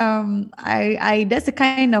that's the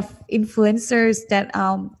kind of influencers that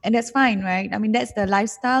and that's fine, right? I mean that's the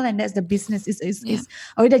lifestyle and that's the business is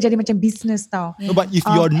dah jadi macam business tau. No, but if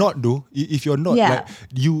you're not though, if you're not like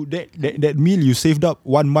you that meal you saved up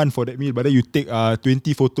 1 month for that meal, but then you take 20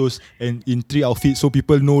 photos and in 3 outfits, so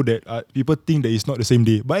people know that people think that it's not the same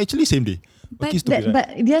day, but actually same day. But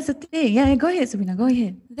But that's the thing. Yeah, go ahead, Sabrina. Go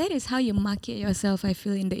ahead. that is how you market yourself, I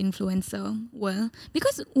feel, in the influencer world.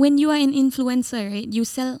 Because when you are an influencer, right, you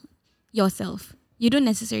sell yourself. You don't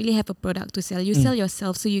necessarily have a product to sell. You sell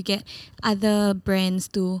yourself, so you get other brands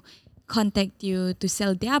to contact you to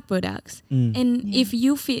sell their products. And if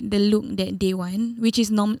you fit the look that they want, which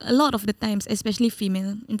is a lot of the times, especially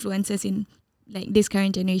female influencers in like this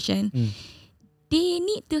current generation, they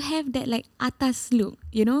need to have that like atas look,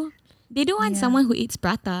 you know? They don't want someone who eats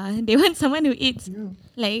prata. They want someone who eats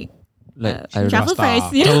like I don't know. truffle fries.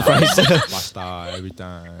 Pasta. You know? Pasta every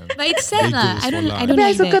time. But it's sad lah. I don't Tapi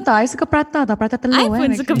I like suka that. I suka prata tau. Prata telur. I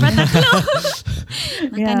pun suka prata telur.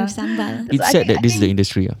 Makan Yeah. with sambal. It's I sad think- that this is the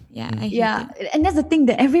industry. Yeah, I hate it. And that's the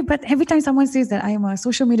thing that every time someone says that I am a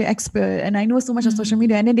social media expert and I know so much of social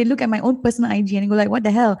media, and then they look at my own personal IG and go like, "What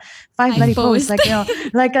the hell? 5 bloody posts!"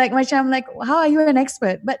 Like like macam like, how are you an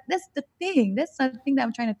expert? But that's the thing. That's the thing that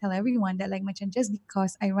I'm trying to tell everyone that like macam just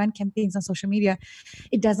because I run campaigns on social media,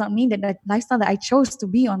 it does not mean that the lifestyle that I chose to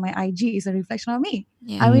be on my IG is a reflection of me.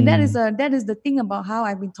 Yeah. I mean that is the thing about how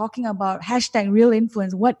I've been talking about #real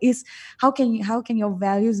influence. How can your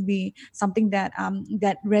values be something that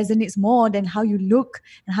that resonates more than how you look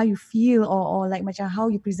and how you feel or like macam how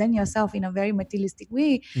you present yourself in a very materialistic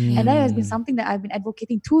way. And that has been something that I've been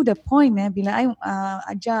advocating to the point bila I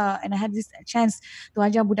ajar and I had this chance to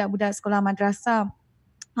ajar budak-budak sekolah madrasah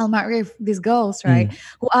Al-Ma'rif, these girls, right,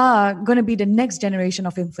 who are going to be the next generation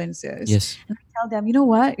of influencers. Yes. And I tell them, you know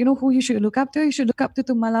what? You know who you should look up to? You should look up to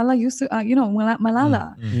Malala Yusuf,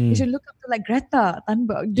 Malala. You should look up to like Greta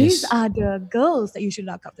Thunberg. These are the girls that you should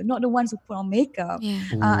look up to, not the ones who put on makeup. Yeah.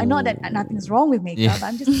 Not that nothing's wrong with makeup.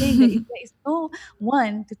 I'm just saying that if there is no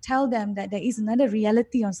one to tell them that there is another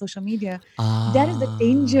reality on social media, that is the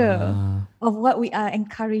danger of what we are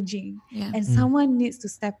encouraging. Yeah. And someone needs to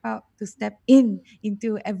step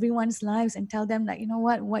into everyone's lives and tell them that, you know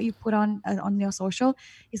what you put on your social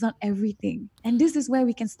is not everything. And this is where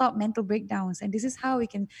we can stop mental breakdowns, and this is how we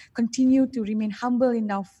can continue to remain humble in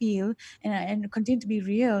our field and continue to be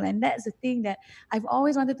real. And that's the thing that I've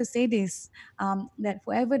always wanted to say this, that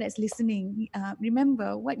whoever that's listening,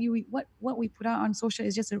 remember what we put out on social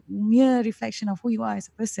is just a mere reflection of who you are as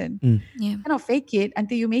a person. Yeah. You cannot fake it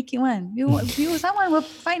until you make it one. Someone will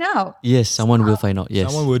find out. Yes, someone will find out. Yes.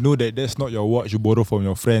 Someone will know that that's not your watch you borrow from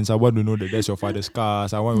your friends. Someone will know that that's your father's car.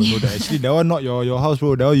 Someone will know that actually that one not your house,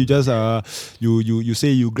 bro. That one you just you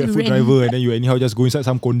say you Grab food Rent. driver and then you anyhow just go inside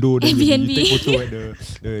some condo. Then you Airbnb. take photo at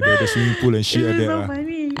the swimming pool and shit like This is that. so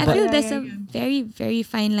funny. I feel there's a very, very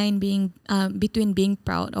fine line between being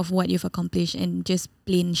proud of what you've accomplished and just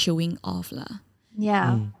plain showing off lah.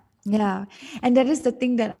 Yeah. Yeah. And that is the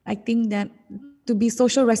thing that I think that to be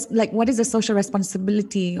what is the social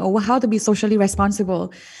responsibility or how to be socially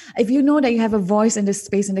responsible? If you know that you have a voice in this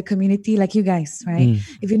space in the community, like you guys, right?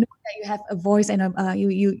 If you know that you have a voice and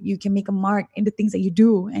you can make a mark in the things that you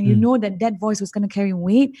do, and you know that voice was going to carry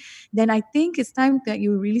weight, then I think it's time that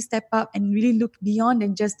you really step up and really look beyond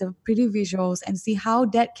than just the pretty visuals and see how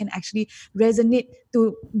that can actually resonate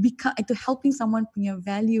to helping someone punya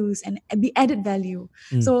values and be added value.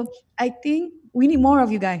 So I think we need more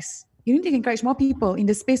of you guys. You need to encourage more people in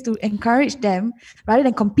the space to encourage them rather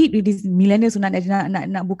than compete with these millennials who nak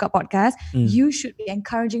buka podcast. You should be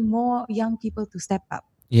encouraging more young people to step up.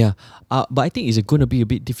 Yeah, but I think it's going to be a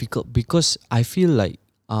bit difficult because I feel like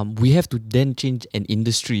we have to then change an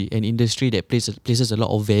industry that places a lot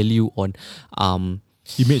of value on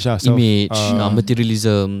Image,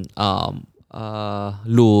 materialism,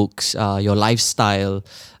 looks, your lifestyle.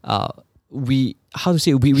 We are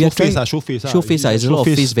trying show face. It's a lot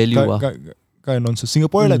of face value. Kind of nonsense.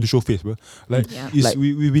 Singaporean like to show face, bro. Like,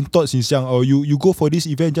 we've been taught since young. Oh, you go for this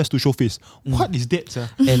event just to show face. What is that, sir?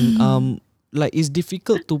 And like it's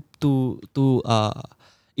difficult to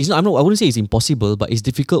it's not. I wouldn't say it's impossible, but it's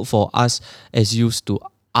difficult for us as youth to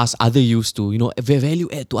ask other youths to value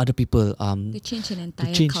add to other people. To change an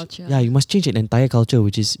entire culture. Yeah, you must change an entire culture,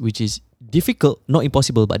 which is difficult, not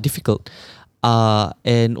impossible, but difficult.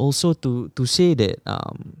 And also to say that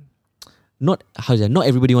not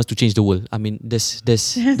everybody wants to change the world. I mean, that's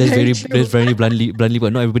very true. that's very bluntly,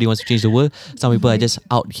 but not everybody wants to change the world. Some people are just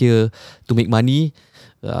out here to make money.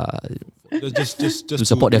 Just To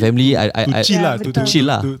support their family. to chill lah, betul. to chill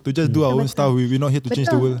lah. to just do our own stuff. We're not here to change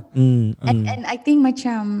the Betul. world. And I think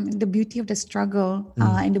macam the beauty of the struggle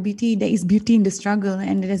and the beauty, there is beauty in the struggle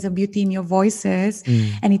and there's a beauty in your voices,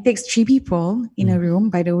 and it takes 3 people in a room,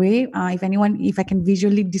 by the way. If I can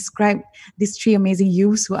visually describe these 3 amazing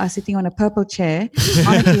youths who are sitting on a purple chair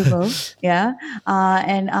on a table,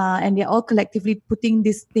 and they're all collectively putting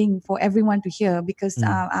this thing for everyone to hear because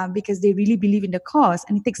they really believe in the cause,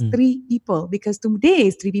 and it takes 3 people because today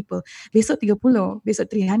is 3 people, besok 30, besok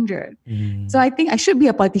 300. So I think I should be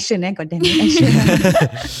a politician, god damn it. I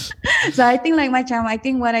should. So I think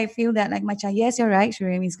what I feel that yes, you're right,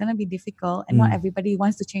 Shireen, it's gonna be difficult and not everybody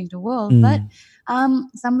wants to change the world, but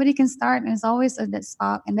somebody can start, and it's always that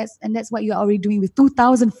spark, and that's what you're already doing with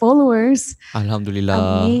 2,000 followers. Alhamdulillah.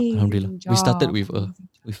 Amazing Alhamdulillah. We started job.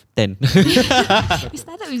 with 10. We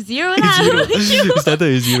started with 0 lah. We started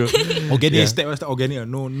with 0. Organic, step by step organic.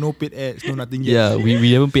 No paid ads, no nothing yet. Yeah,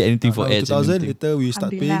 we haven't paid anything for ads. 2,000 and everything. later we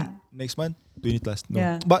start paying Alhamdulillah. next month 20 plus. No.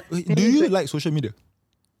 Yeah. But do Very you good. like social media?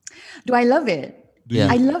 Do I love it?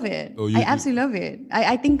 Yeah. I love it. Oh, you I absolutely love it.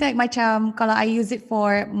 I think like macam kalau I use it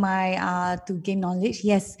for my to gain knowledge,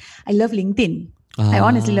 yes, I love LinkedIn. I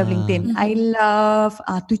honestly love LinkedIn. I love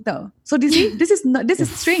Twitter. So this is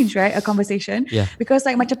strange, right? A conversation. Yeah. Because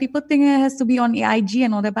like macam people think it has to be on AIG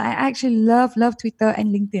and all that, but I actually love Twitter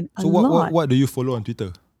and LinkedIn a So lot. what do you follow on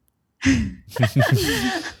Twitter?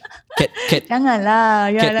 Cat.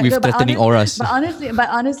 Janganlah. Cat with but threatening auras. But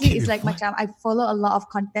honestly, it's like macam I follow a lot of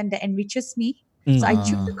content that enriches me. So I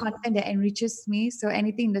choose the content that enriches me. So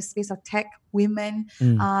anything in the space of tech, women,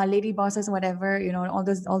 lady bosses, whatever, all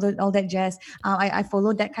that jazz. I follow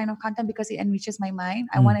that kind of content because it enriches my mind.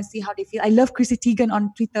 I want to see how they feel. I love Chrissy Teigen on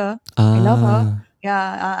Twitter. I love her.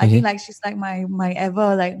 Yeah, I think like she's like my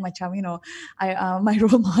ever like macam my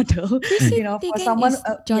role model. For someone is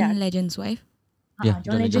John Legend's wife. Yeah,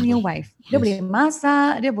 John John Legend Legend. your wife. Dia boleh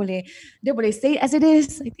masak, dia boleh say it as it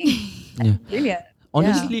is. I think brilliant.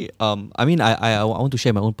 Honestly, I mean, I want to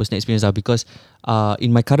share my own personal experience because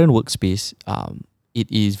in my current workspace, it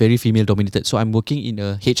is very female dominated. So I'm working in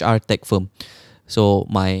a HR tech firm. So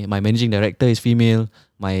my managing director is female,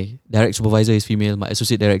 my direct supervisor is female, my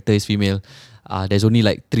associate director is female. There's only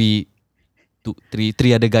like three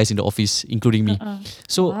other guys in the office, including me.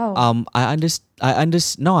 So Wow. I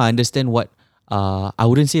understand what. I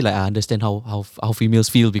wouldn't say like I understand how females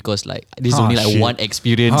feel because like this is only like shit. one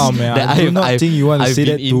experience Man, that I do not think you want to I've say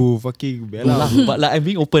been that in. to fucking Bella. But like I'm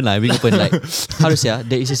being open. Like how to say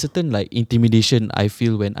there is a certain like intimidation I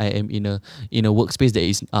feel when I am in a workspace that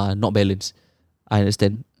is not balanced. I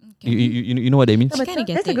understand. You know what I mean? I kinda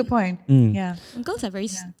get That's a it. good point. Mm. Yeah. Girls are very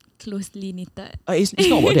closely knitted. It's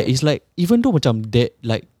not about that. It's like even though macam that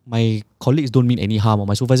like my colleagues don't mean any harm or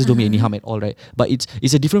my supervisors don't mean any harm at all, right? But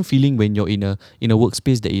it's a different feeling when you're in a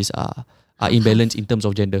workspace that is imbalanced in terms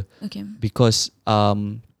of gender. Okay. Because I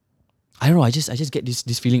don't know, I just get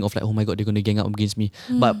this feeling of like, oh my god, they're gonna gang up against me.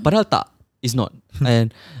 But padahal tak, it's not.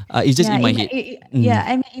 And it's just in my head. Yeah,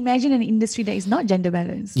 I mean, imagine an industry that is not gender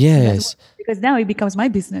balanced. Yes. Because now it becomes my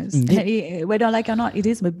business. And whether I like or not, it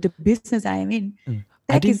is the business I am in.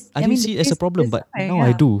 I didn't see it as a problem, but now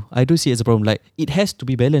I do. I do see it as a problem. Like it has to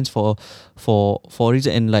be balanced for a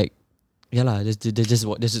reason, and like yeah lah. This is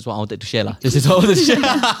what I wanted to share lah. This is what I wanted to share.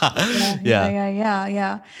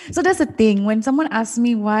 Yeah. So that's the thing. When someone asks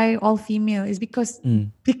me why all female, is because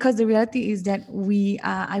the reality is that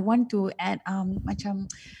I want to add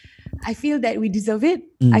macam I feel that we deserve it.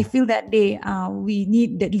 I feel that we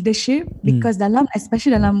need that leadership because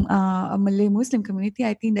especially dalam a Malay Muslim community,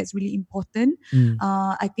 I think that's really important.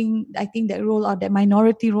 I think that role or that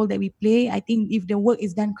minority role that we play, I think if the work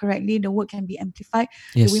is done correctly, the work can be amplified.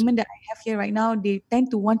 Yes. The women that I have here right now, they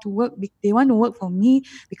tend to want to work. They want to work for me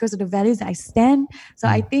because of the values that I stand. So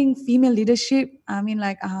I think female leadership, I mean,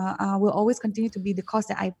 like will always continue to be the cause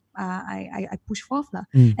that I push forth lah.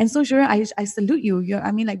 And so sure, I salute you.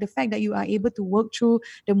 I mean, like the fact that you are able to work through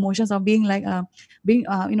the motions of being like in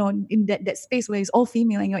that space where it's all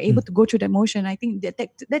female and you're able to go through that motion. I think that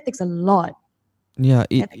takes a lot. Yeah,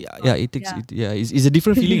 it's a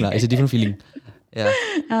different feeling lah. It's a different feeling. Yeah.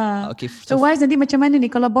 Okay. So why is nanti macam mana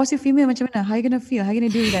ni? Kalau boss you female macam mana? How you gonna feel? How you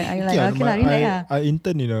gonna deal with that? Are you like okay lah, relax lah. I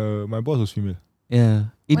intern in my boss was female.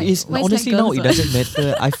 Yeah, it is why is honestly like now girls it doesn't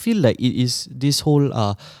matter. I feel like it is this whole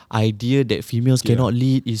idea that females cannot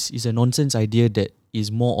lead is a nonsense idea that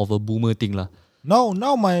is more of a boomer thing lah. Now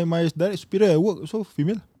my direct superior at work also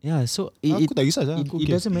female. Yeah, so Aku tak kisah it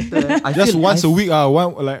okay. doesn't matter. I Just feel, once a week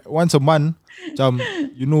once a month, macam,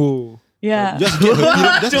 you know. Yeah. Just get her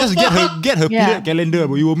period. Just get her period calendar.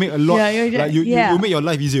 But you will make a lot. You will make your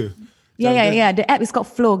life easier. Yeah. The app is called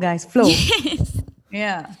Flow, guys. Flow. Yes.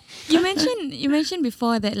 Yeah. You mentioned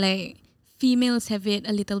before that like females have it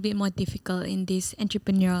a little bit more difficult in this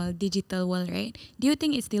entrepreneurial digital world, right? Do you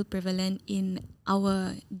think it's still prevalent in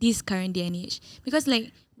this current day and age? Because like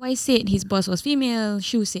Y said his boss was female,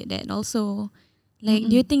 Shu said that also. Like,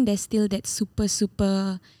 do you think there's still that super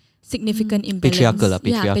significant imbalance? Patriarchal.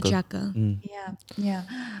 Yeah, patriarchal. Yeah.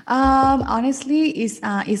 Honestly, it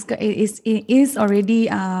is already.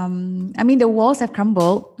 I mean, the walls have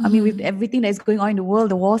crumbled. I mean, with everything that is going on in the world,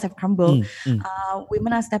 the walls have crumbled.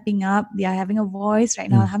 Women are stepping up. They are having a voice right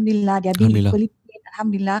now. Alhamdulillah, they are being equally paid.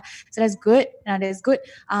 Alhamdulillah. So that's good. That's good.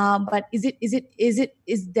 But is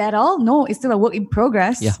that all? No, it's still a work in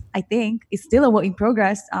progress. Yeah. I think it's still a work in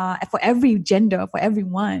progress. For every gender, for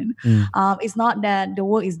everyone. It's not that the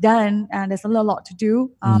work is done and there's a lot to do.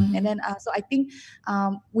 And then so I think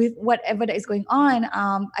with whatever that is going on,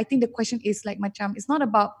 I think the question is like macam, it's not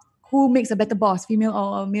about who makes a better boss, female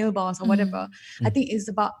or a male boss or whatever. I think it's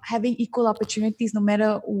about having equal opportunities no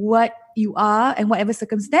matter what you are and whatever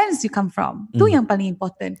circumstance you come from. Itu yang paling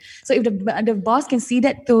important. So if the boss can see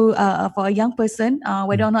that for a young person,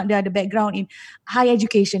 whether or not they are the background in high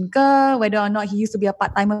education ke, whether or not he used to be a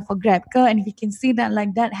part-timer for Grab ke, and if he can see that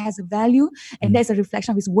like that has a value and that's a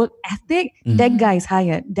reflection of his work ethic, that guy is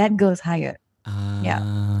hired, that girl is hired.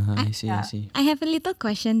 I see. I have a little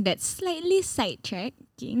question that's slightly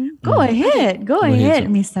sidetracking. Go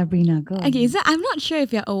ahead, Miss Sabrina. Go. Okay, so I'm not sure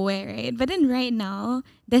if you're aware, right? But then right now,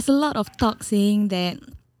 there's a lot of talk saying that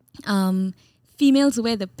females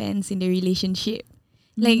wear the pants in the relationship.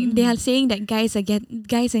 Like they are saying that guys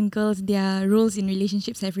and girls, their roles in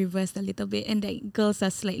relationships have reversed a little bit, and that girls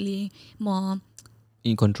are slightly more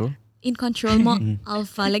in control, more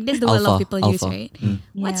alpha. Like that's the word a lot of people use, alpha. right?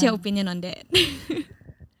 What's your opinion on that?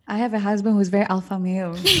 I have a husband who's very alpha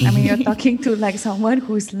male. I mean, you're talking to like someone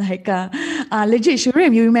who's like legit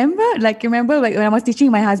Shurim. You remember? Like when I was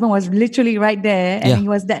teaching, my husband was literally right there, and he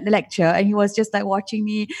was at the lecture, and he was just like watching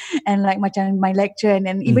me and like my lecture, and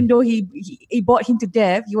then even though he bored him to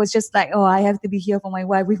death, he was just like, oh, I have to be here for my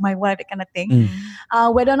wife, with my wife, that kind of thing.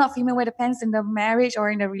 Whether or not female wear the pants in the marriage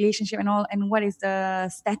or in the relationship and all, and what is the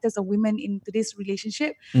status of women in today's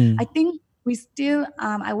relationship, I think we still,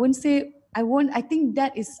 I think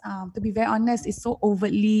that is, to be very honest, is so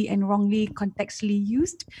overtly and wrongly contextually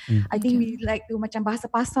used. I think we like to macam bahasa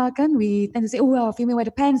pasar kan, we tend to say, oh, well, female wear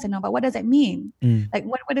the pants and all, but what does that mean? Like,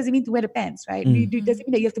 what does it mean to wear the pants, right? Does it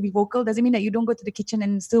mean that you have to be vocal? Does it mean that you don't go to the kitchen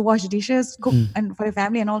and still wash the dishes, cook and for the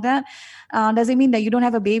family and all that? Does it mean that you don't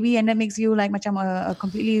have a baby and that makes you like macam a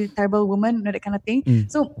completely terrible woman, that kind of thing?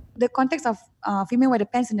 So the context of female wear the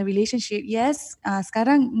pants in the relationship, yes,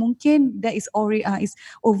 sekarang mungkin that is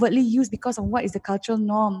overtly used because of what is the cultural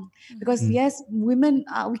norm. Because yes, women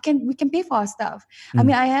we can pay for our stuff. I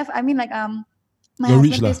mean, my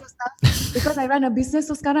husband pays for stuff because I run a business.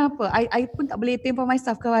 So sekarang apa? I pun tak boleh pay for my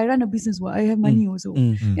stuff because I run a business. What I have money also.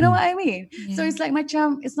 You know what I mean? Yeah. So it's like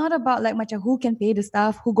macam, it's not about like macam who can pay the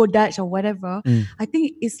stuff, who go Dutch or whatever. I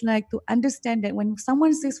think it's like to understand that when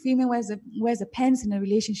someone says female wears a pants in a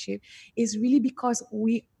relationship, it's really because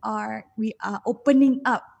we are opening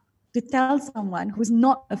up to tell someone who's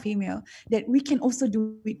not a female that we can also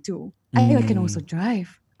do it too. I can also drive.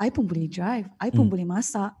 I pun boleh drive. I pun boleh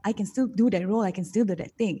masak. I can still do that role. I can still do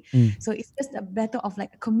that thing. So it's just a matter of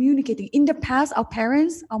like communicating. In the past, our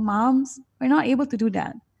parents, our moms, were not able to do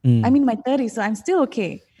that. I'm in my 30s, so I'm still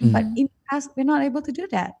okay. But in the past, we're not able to do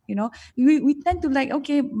that. You know, we tend to like,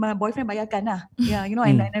 okay, my boyfriend bayarkan lah. Yeah, you know,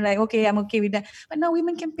 and like, okay, I'm okay with that. But now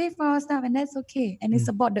women can pay for our stuff, and that's okay. And it's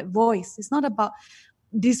about that voice. It's not about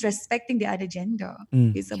disrespecting the other gender.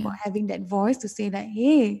 It's about having that voice to say that,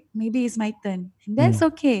 hey, maybe it's my turn, and that's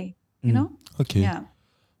okay. You know? Okay. Yeah.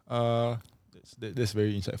 That's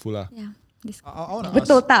very insightful lah. Yeah. I want to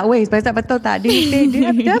Betul tak? Wait, betul tak? Do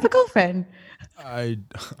you have a girlfriend?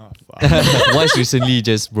 Once recently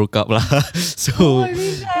just broke up lah. So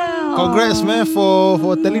congrats, man,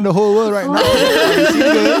 for telling the whole world right now.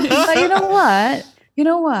 But you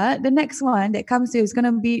know what? The next one that comes to you is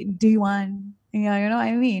gonna be D1. Yeah, you know what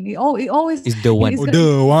I mean? It always is the one.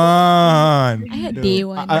 The one. I heard day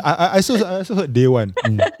one. I also heard day one.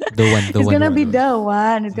 The one. It's gonna be the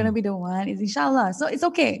one. It's gonna be the one. It's inshallah. So it's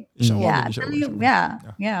okay. Inshallah.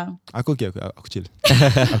 Yeah. Aku chill.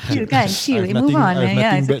 Chill kan? Chill. Move on. I have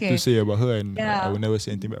Yeah, nothing it's bad okay. to say about her, and I will never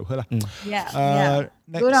say anything bad about her lah. Yeah.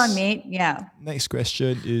 Good on, mate. Yeah. Next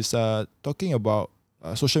question is talking about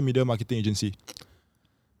social media marketing agency.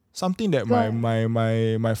 something that Go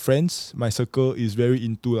my friends, my circle is very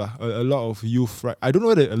into lah. A lot of youth, right? I don't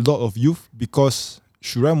know whether a lot of youth because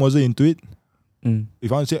Shuram wasn't into it.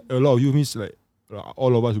 If I want to say a lot of youth means like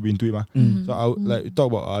all of us will be into it, mah. So I would like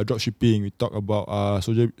talk about drop shipping. We talk about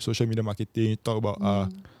social media marketing. We talk about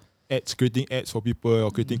ads, creating ads for people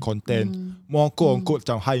or creating content. More quote unquote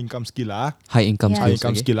macam high income skill lah. High income Yeah. High skills.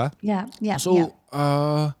 income Okay. skill lah. Yeah. So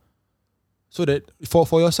so that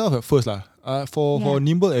for yourself at first lah. For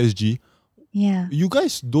Nimble SG, you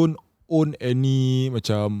guys don't own any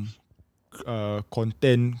macam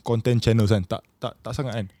content channels kan? Tak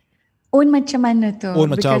sangat kan? Own macam mana tu?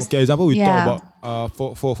 Own macam Because- okay, example we talk yeah. about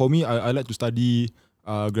for me I like to study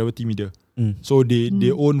Gravity Media. So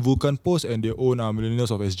they own Vulcan Post and they own Millennials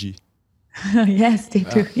of SG. Yes, they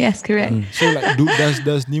do. Yes, correct. So like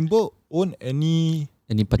does Nimble own any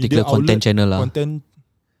particular media content outlet, channel lah. content?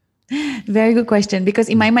 Very good question, because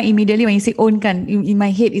in my mind immediately when you say own kan, in my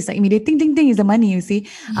head it's like immediate ting ting ting is the money, you see.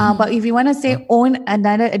 But if you want to say own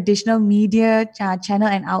another additional media channel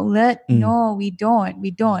and outlet, no, we don't.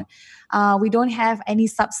 We don't have any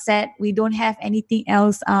subset. We don't have anything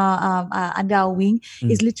else under our wing.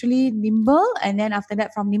 It's literally Nimble, and then after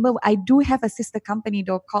that from Nimble, I do have a sister company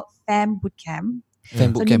though called Fam Bootcamp.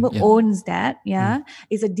 Fan So bootcamp. Nimble owns that,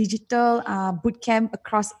 It's a digital bootcamp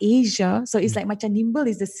across Asia. So it's like macam Nimble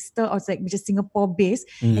is the sister, or it's like macam Singapore based,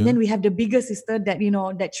 and then we have the bigger sister that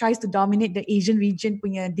that tries to dominate the Asian region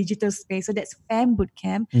punya digital space. So that's Fam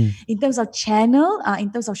Bootcamp. In terms of channel,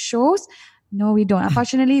 in terms of shows, no, we don't.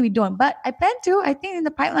 Unfortunately, we don't. But I plan to. I think in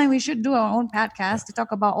the pipeline we should do our own podcast to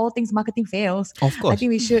talk about all things marketing fails. Of course. I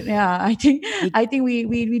think we should. Yeah, I think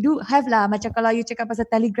we do have lah. Macam kalau you cakap pasal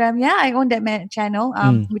Telegram, I own that channel.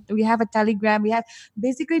 We have a Telegram. We have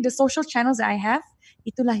basically the social channels that I have.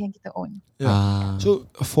 Itulah yang kita own. Ah.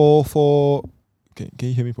 So for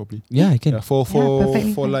can you hear me properly? Yeah, I can. Yeah, for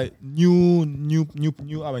perfectly for fine. like new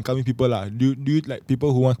up and coming people lah. Do you like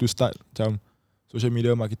people who want to start macam social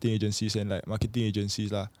media marketing agencies and like marketing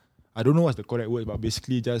agencies lah? I don't know what's the correct word, but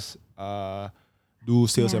basically just do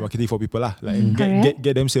sales and marketing for people lah. Like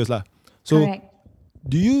get them sales lah. So Correct.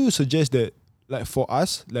 do you suggest that like for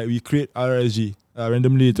us, like we create RSG,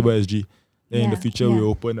 randomly relatable SG, then in the future we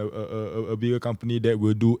open a bigger company that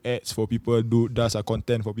will do ads for people, does our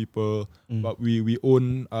content for people, but we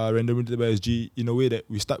own randomly relatable SG in a way that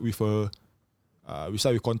we start with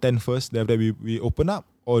content first, then after that we open up?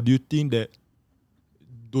 Or do you think that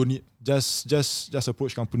don't need, just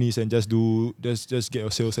approach companies and just get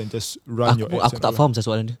your sales and just run your ads? Aku tak faham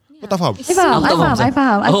soalan dia. Kau tak faham? I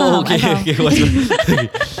faham. Oh, okay. What's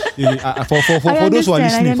For those who are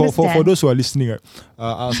listening, for understand. those who are listening, right,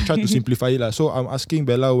 I'll try to simplify it lah. So I'm asking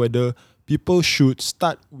Bella whether people should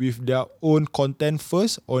start with their own content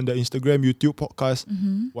first on the Instagram, YouTube, podcast,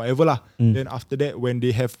 whatever lah. Then after that, when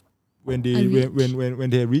they have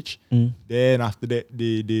reach, then after that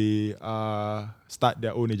they start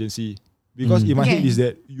their own agency. Because in my head is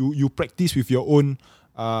that you practice with your own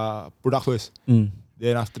product first.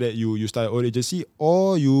 Then after that you start your own agency,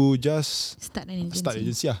 or you just Start an agency. start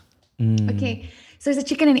agency lah. Okay, so it's a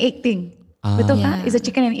chicken and egg thing. Betul Yeah. tak? It's a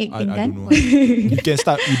chicken and egg I thing kan? don't know. You can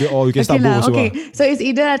start either or, you can start both also. Okay, so it's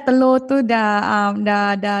either telur tu dah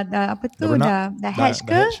apa tu Dah dah benak? hatch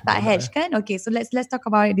ke? Dah Tak hatch hatch, kan? Okay, so let's talk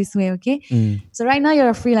about it this way, okay? So right now you're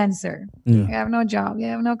a freelancer. You have no job, you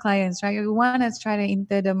have no clients, right? You want to try to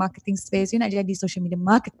enter the marketing space. You nak jadi social media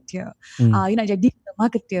marketer. You nak jadi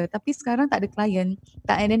marketer, tapi sekarang tak ada client.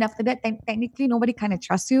 And then after that, technically nobody kind of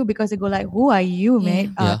trusts you, because they go like, who are you, mate,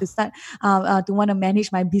 to start to want to manage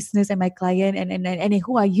my business and my client, and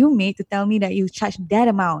who are you, mate, to tell me that you charge that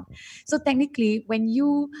amount? So technically, when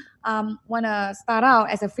you want to start out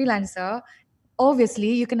as a freelancer,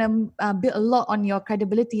 obviously you can build a lot on your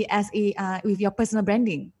credibility as a with your personal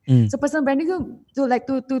branding. So personal branding to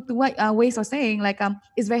what ways of saying, like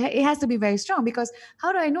it has to be very strong, because how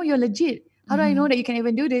do I know you're legit? How do I know that you can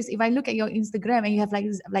even do this if I look at your Instagram and you have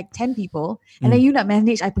like 10 people, and then you not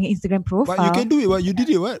manage I punya Instagram profile? But you can do it. What you did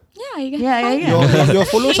it? What? Yeah, you can Yeah. Your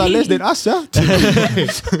followers are less than us, yeah.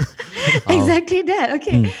 Exactly that.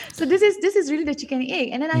 Okay. So this is really the chicken and egg.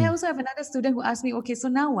 And then I also have another student who asked me, okay, so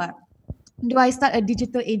now what? Do I start a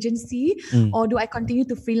digital agency or do I continue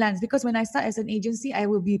to freelance? Because when I start as an agency, I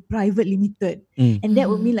will be private limited, and that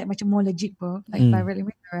would mean like macam more legit, like private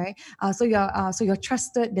limited, right? So you're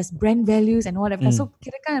trusted. There's brand values and whatever. So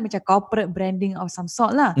kira kan macam corporate branding of some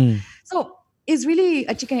sort lah. So it's really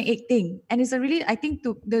a chicken and egg thing, and it's a really, I think,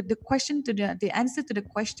 to the question to the answer to the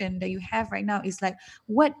question that you have right now is like,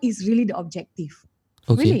 what is really the objective?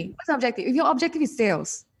 Okay. Really, what's the objective? If your objective is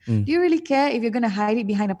sales, Do you really care if you're going to hide it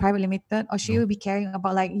behind a private limited, or should you be caring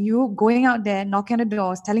about like you going out there, knocking on the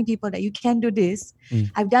doors, telling people that you can do this?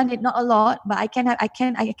 I've done it, not a lot, but I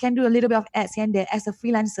can do a little bit of ads here and there as a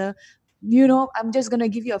freelancer. I'm just going to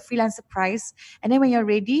give you a freelancer price. And then when you're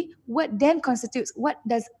ready, what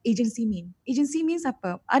does agency mean? Agency means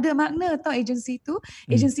apa? Ada makna atau agency tu?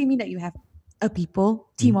 Agency mean that you have a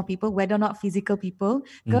team of people, whether or not physical people,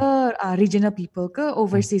 ke regional people, ke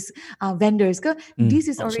overseas vendors, ke. This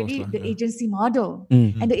is already the agency model.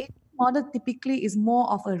 And the agency model typically is more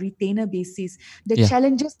of a retainer basis. The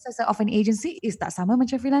challenges of an agency is tak sama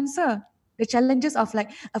macam freelancer. The challenges of like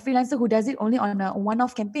a freelancer who does it only on a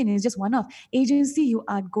one-off campaign is just one-off. Agency, you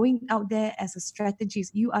are going out there as a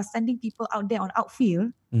strategist. You are sending people out there on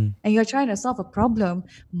outfield, and you're trying to solve a problem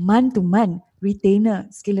month to month, retainer,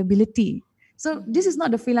 scalability. So this is not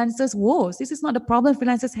the freelancer's woes. This is not the problem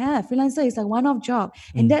freelancers have. Freelancer is a one-off job,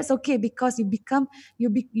 and that's okay because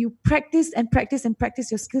you practice and practice and practice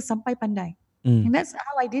your skills sampai pandai. And that's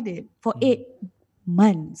how I did it for 8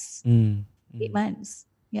 months. 8 months.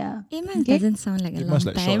 Yeah. 8 months doesn't sound like a long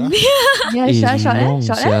time. Short. Yeah.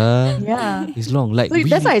 It's long. Like so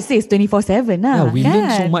that's why I say it's 24/7. Yeah, we learn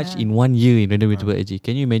so much in 1 year in Random Youtuber Edgy.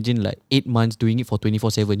 Can you imagine like 8 months doing it for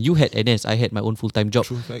 24/7? You had NS, I had my own full-time job.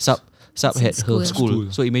 Sub had her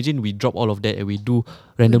school. So imagine we drop all of that and we do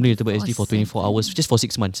Randomly Youtuber Edgy for 24 hours just for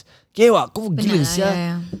 6 months. Gila, kau gila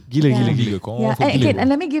sia. Gila. And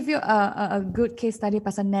let me give you a good case study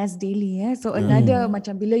pasal NAS Daily. So another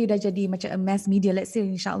macam bila you dah jadi macam a mass media, let's say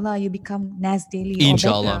insyaAllah you become NAS Daily.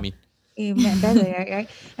 InsyaAllah, I mean. Better,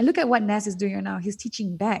 right? And look at what Nas is doing right now. He's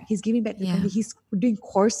teaching back. He's giving back to them. He's doing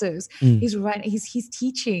courses. He's writing. He's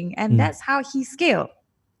teaching, and that's how he scaled.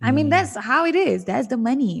 I mean, that's how it is. That's the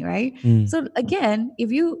money, right? So again,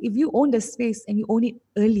 if you own the space and you own it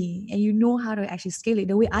early and you know how to actually scale it,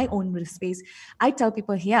 the way I own the space, I tell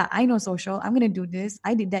people, I know social. I'm gonna do this.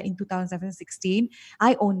 I did that in 2016.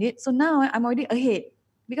 I owned it, so now I'm already ahead.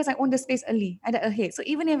 Because I own the space early, I got ahead. So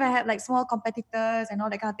even if I have like small competitors and all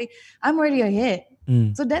that kind of thing, I'm already ahead.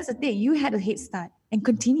 So that's the thing. You had a head start and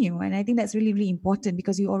continue. And I think that's really, really important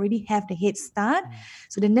because you already have the head start.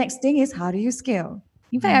 So the next thing is, how do you scale?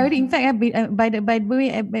 In fact, by the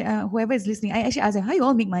way, whoever is listening, I actually asked them, how you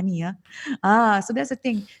all make money? So that's the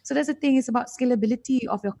thing. It's about scalability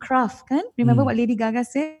of your craft. Kan? Remember what Lady Gaga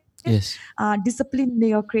said? Yes. Discipline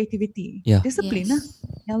your creativity. Yeah. Discipline. Yes.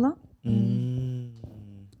 Ya Allah.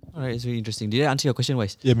 Alright, it's very interesting. Did I answer your question,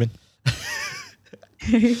 Wise? Yeah, man.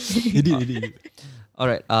 He did.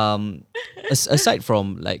 Alright. Aside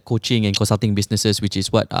from like coaching and consulting businesses, which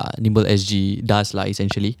is what Nimble SG does,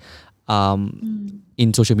 essentially.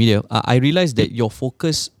 In social media, I realized that your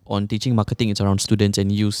focus on teaching marketing is around students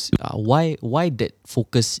and youth. Why that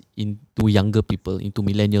focus into younger people, into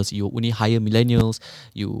millennials? You only hire millennials.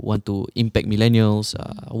 You want to impact millennials.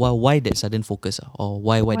 Why that sudden focus? Or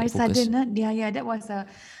why that focus? Sudden? Yeah. That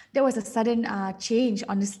was a sudden change,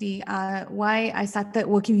 honestly. Why I started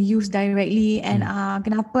working with youth directly and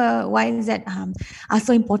why is that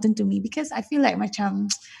so important to me? Because I feel like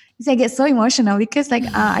I get so emotional because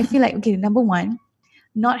I feel like, okay, number one,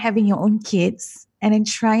 not having your own kids and then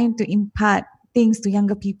trying to impart things to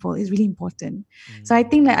younger people is really important. So I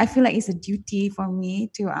think I feel like it's a duty for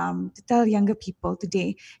me to tell younger people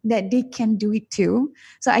today that they can do it too.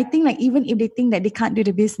 So I think even if they think that they can't do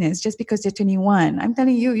the business just because they're 21, I'm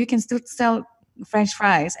telling you, you can still sell French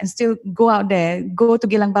fries and still go out there, go to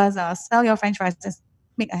Geylang Bazaar, sell your French fries and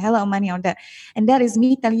make a hell of money on that. And that is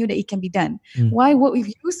me telling you that it can be done. Why work with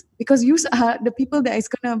youth? Because youth are the people that is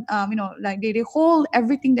gonna they hold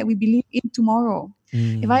everything that we believe in tomorrow.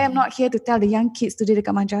 If I am not here to tell the young kids today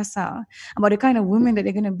dekat madrasah about the kind of women that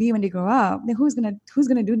they're gonna be when they grow up, then who's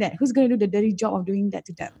gonna do that? Who's gonna do the dirty job of doing that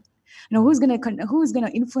to them? Who's gonna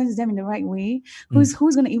influence them in the right way? Who's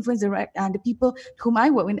gonna influence the people whom I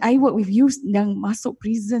work with? I work with youth yang masuk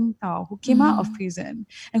prison who came out of prison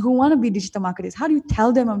and who want to be digital marketers. How do you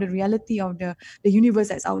tell them of the reality of the universe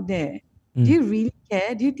that's out there? Do you really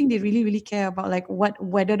care? Do you think they really, really care about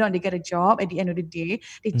whether or not they get a job at the end of the day?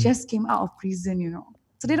 They just came out of prison,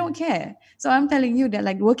 So they don't care. So I'm telling you that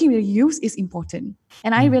working with youth is important.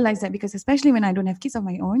 And I realize that because especially when I don't have kids of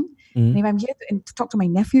my own, and if I'm here to talk to my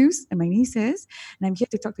nephews and my nieces, and I'm here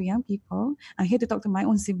to talk to young people, I'm here to talk to my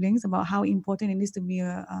own siblings about how important it is to be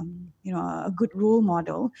a good role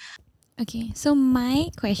model. Okay, so my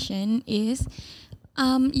question is,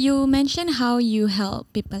 you mentioned how you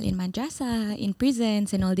help people in madrasah, in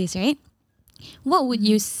prisons and all this, right? What would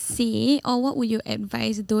you say or what would you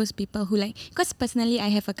advise those people who because personally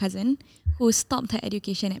I have a cousin who stopped her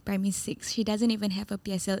education at primary 6. She doesn't even have a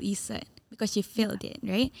PSLE cert because she failed it,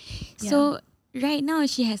 right? Yeah. So right now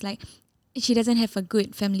she doesn't have a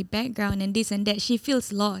good family background and this and that. She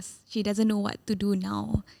feels lost. She doesn't know what to do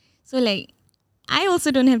now. So like, I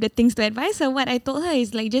also don't have the things to advise her. What I told her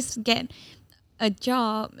is like, just get a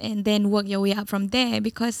job and then work your way up from there,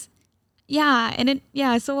 because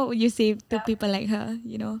so what would you say to people like her,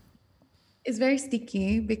 It's very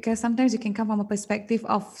sticky because sometimes you can come from a perspective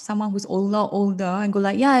of someone who's older and go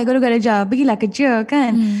like, yeah, I gotta get a job, pergilah kerja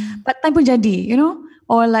kan. But time pun jadi,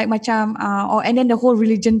 or like macam, and then the whole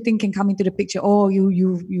religion thing can come into the picture. Oh,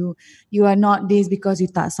 you are not this because you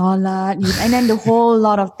tak solat, and then the whole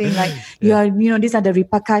lot of thing like you are, these are the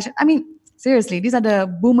repercussions. I mean, seriously, these are the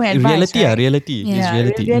boomer advice. Reality, right? reality. It's Yeah.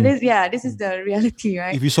 reality. This is the reality,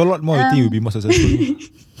 right? If you solat more, I think you'll be more successful.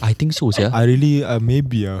 I think so, yeah. I really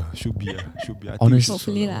maybe should be. I Honest. think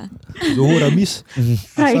hopefully lah. Zohor Amis.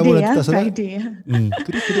 Friday, tak salat. Friday.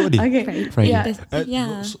 Kedua dia. Okay. Friday.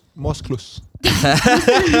 Yeah. Mosque close.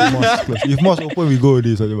 Mosque close. If mosque open, we go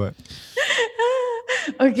this.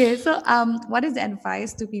 Okay, so what is the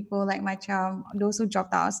advice to people like macam those who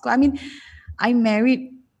dropped out of school? I mean, I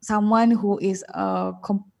married someone who is a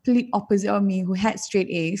complete opposite of me, who had straight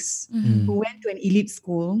A's, who went to an elite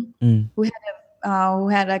school, who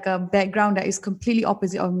had like a background that is completely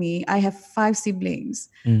opposite of me. I have 5 siblings.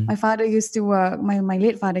 My father used to work. My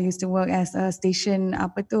late father used to work as a station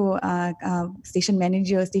station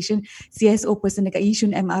manager, station CSO person dekat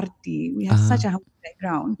Yishun MRT. We have such a humble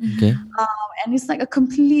background. Okay. And it's like a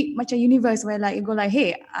complete macam universe where like you go like,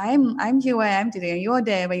 hey, I'm here where I am today, and you're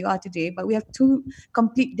there where you are today, but we have 2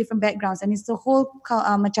 complete different backgrounds, and it's the whole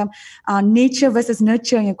nature versus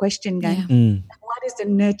nurture in your question, kan? What is the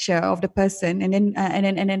nurture of the person, and then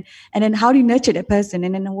how do you nurture that person,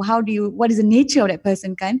 and then what is the nature of that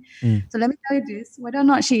person, kan? So let me tell you this: whether or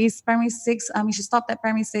not she is primary 6, she stopped at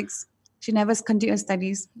primary 6. She never continued her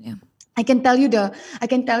studies. Yeah. I can tell you the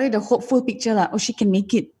hopeful picture lah. Oh, she can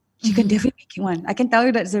make it. She can definitely make it one. I can tell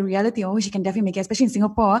you that's the reality. Oh, she can definitely make it, especially in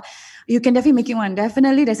Singapore. You can definitely make it one.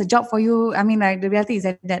 Definitely, there's a job for you. I mean, like the reality is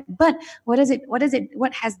that. But what has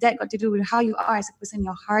that got to do with how you are as a person,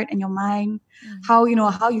 your heart and your mind, how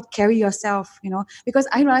you carry yourself, Because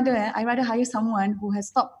I rather hire someone who has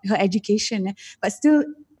stopped her education but still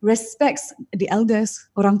respects the elders,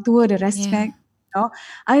 orang tua, the respect.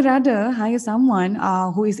 I rather hire someone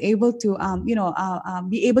who is able to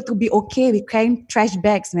be able to be okay with carrying trash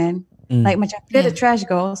bags, man. Like macam clear the trash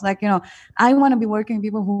girls. Like, I want to be working with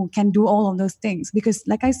people who can do all of those things, because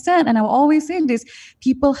like I said, and I will always say this,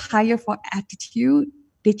 people hire for attitude,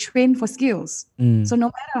 they train for skills. So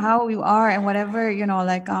no matter how you are and whatever, your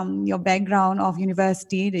background of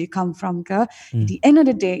university that you come from, at the end of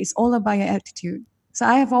the day, it's all about your attitude. So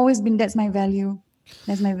I have always been, that's my value.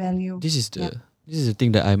 That's my value. This is the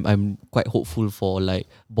thing that I'm quite hopeful for, like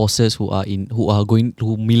bosses millennials who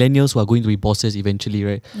are going to be bosses eventually,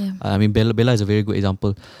 right? Yeah. I mean, Bella is a very good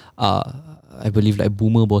example. I believe like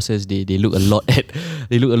boomer bosses, they look a lot at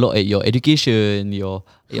your education, your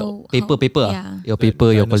paper, your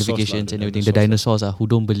paper, your qualifications and everything. The dinosaurs who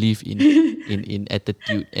don't believe in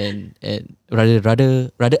attitude and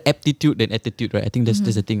rather aptitude than attitude, right? I think that's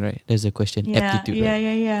the thing, right? That's the question. Aptitude, right?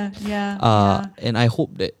 Yeah. And I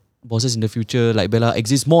hope that bosses in the future like Bella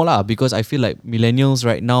exist more lah, because I feel like millennials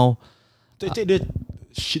right now. Take the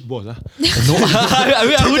shit boss No, I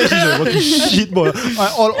mean, shit boss.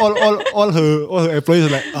 All her employees are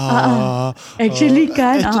like actually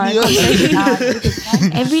kan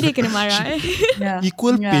Every day kena marah.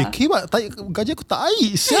 equal pay. Kimak gaji aku tak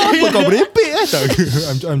air. Siapa kau berepek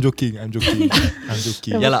I'm joking.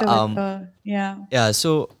 Yeah,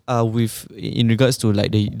 so with in regards to like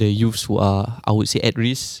the youths who are, I would say, at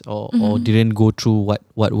risk or didn't go through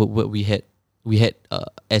what we had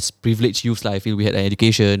as privileged youths, I feel we had an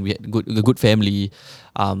education, we had a good family.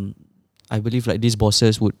 I believe like these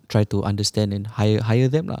bosses would try to understand and hire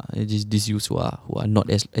them lah. These youths who are not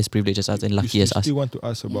as privileged as us and lucky as us. You still want to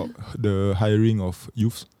ask about the hiring of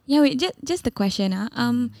youths? Yeah, wait, just the question. Do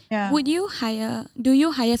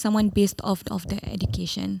you hire someone based off of their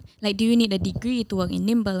education? Like, do you need a degree to work in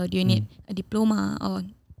Nimble, or do you need a diploma or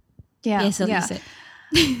PSL? You said.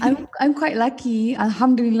 I'm quite lucky,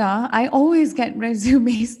 alhamdulillah. I always get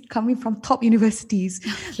resumes coming from top universities,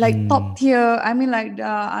 like top tier. I mean,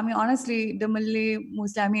 honestly, the Malay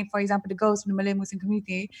Muslim, for example, the girls from the Malay Muslim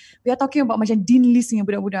community, we are talking about macam dean list yang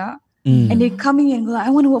budak-budak. And they coming and go like, I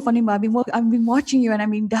want to work for Nimble. I've been watching you and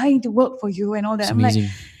I've been dying to work for you and all that. It's I'm amazing.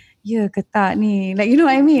 like, ya ke tak ni, like, you know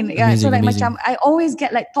what I mean? Yeah, Amazing, so like amazing. macam I always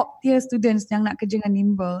get like top tier students yang nak kerja dengan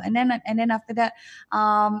Nimble, and then after that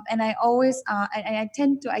and I always I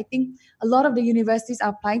tend to, I think a lot of the universities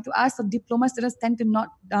are applying to us, so diploma students tend to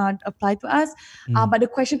not apply to us. But the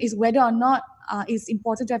question is whether or not it's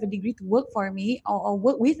important to have a degree to work for me or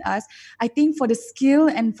work with us. I think for the skill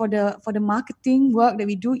and for the marketing work that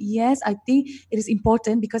we do, yes, I think it is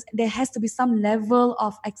important because there has to be some level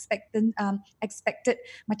of expected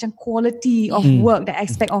macam quality of work that I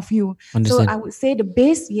expect of you. Understand. So I would say the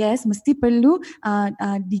base, yes, mesti perlu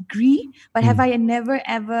degree. But have I never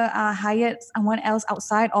ever hired someone else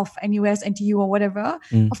outside of NUS, NTU or whatever?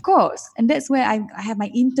 Of course. And that's where I have my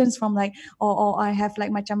interns from, like, or I have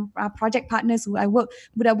like macam project partners who I work,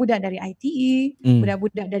 budak-budak dari ITE,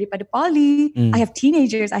 budak-budak daripada Poly. I have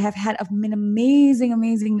teenagers. I have had an amazing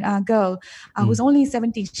girl who's only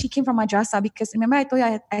 17. She came from madrasah because remember I told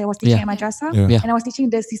you I was teaching at madrasah, and I was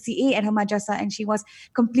teaching the CCA at her madrasah, and she was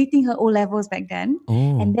completing her O levels back then,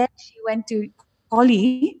 and then she went to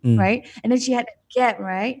Poly, right? And then she had a gap,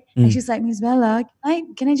 right? And she's like, Miss Bella,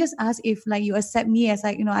 can I just ask if like you accept me as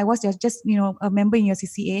like, I was just a member in your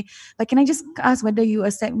CCA, but can I just ask whether you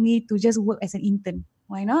accept me to just work as an intern?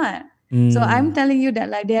 Why not? So I'm telling you that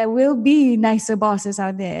like there will be nicer bosses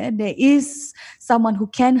out there. There is someone who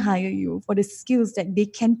can hire you for the skills that they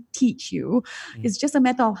can teach you. It's just a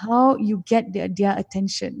matter of how you get their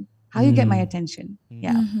attention, how you get my attention.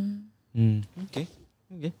 Yeah. Okay.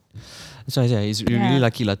 That's why I say it's really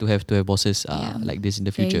lucky to have bosses like this in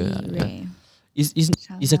the future.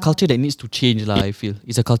 It's a culture that needs to change I feel.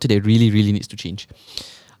 It's a culture that really needs to change.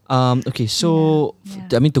 Okay, so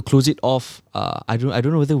I mean, to close it off, I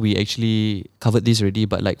don't know whether we actually covered this already,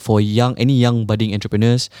 but like for any young budding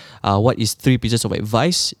entrepreneurs, what is 3 pieces of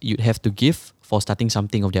advice you'd have to give for starting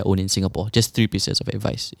something of their own in Singapore? Just 3 pieces of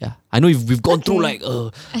advice. Yeah, I know we've gone through like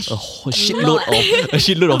a shitload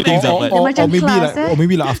of things, but or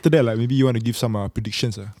maybe like after that, like maybe you want to give some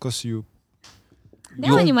predictions, because you. That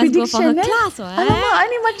one you must go for her class, what? Alamak,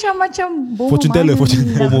 ni macam fortune teller.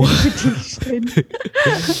 Prediction.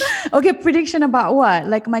 Okay, prediction about what?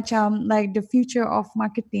 Like macam like the future of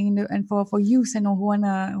marketing and for youth and who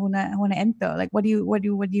wanna enter. Like what do you want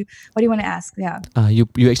to ask? Yeah. You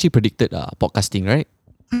actually predicted podcasting, right?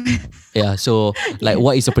 Yeah, so like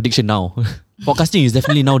what is the prediction now? Podcasting is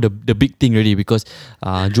definitely now the big thing already because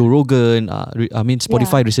Joe Rogan,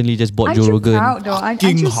 Spotify recently just bought Joe Rogan. Proud, though. I'm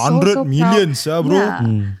King just 100 million, bro.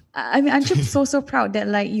 Yeah. I mean, I'm just so proud that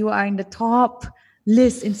like you are in the top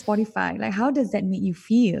list in Spotify. Like, how does that make you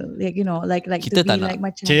feel? Like, like kita to be like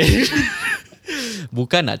macam.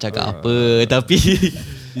 Bukan nak cakap apa, tapi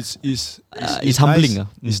it's humbling.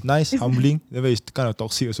 It's nice, humbling. Never is kind of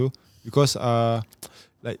toxic also because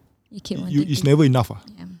like it's never enough.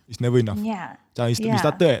 Yeah. It's never enough. Yeah. We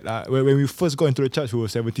started at when we first got into the church, we were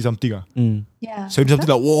 70 something. Yeah. 70 something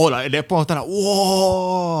like whoa, like at that point of time, like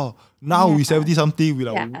whoa. Now we 70 something, we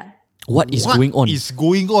like what is going on? Is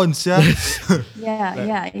going on, sir?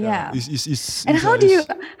 Yeah. And how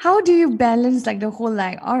do you balance like the whole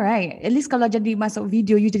like, all right, at least kalau jadi masuk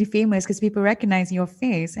video you jadi famous because people recognize your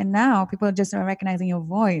face, and now people just are recognizing your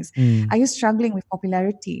voice. Are you struggling with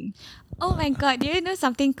popularity? Oh my god, do you know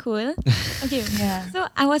something cool? Okay, so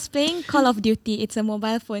I was playing Call of Duty. It's a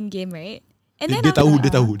mobile phone game, right? And then dia tahu.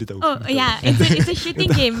 Oh yeah, it's a shooting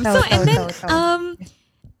game. So and then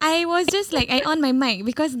I was just like, I on my mic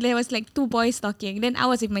because there was like 2 boys talking. Then I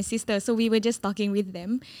was with my sister, so we were just talking with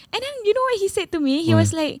them. And then you know what he said to me? He was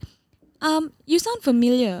like, you sound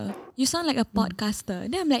familiar. You sound like a podcaster.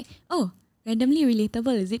 Then I'm like, oh, randomly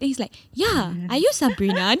relatable, is it? And he's like, yeah, are you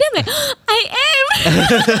Sabrina? Then I'm like, I am.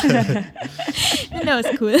 And that was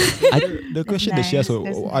cool. The question that she asked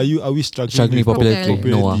was, are we struggling with popularity?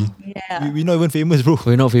 No. Yeah. We're not even famous, bro.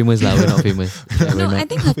 We're not famous lah. We're not famous. No, I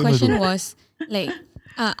think her question was like,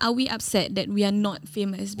 are we upset that we are not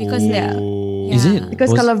famous? Because is it?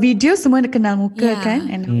 Because kalau video semua kenal muka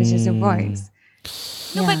kan, and it's just a voice.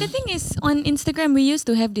 No, but the thing is, on Instagram we used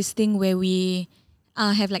to have this thing where we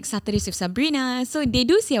have like Saturdays with Sabrina, so they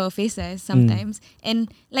do see our faces sometimes,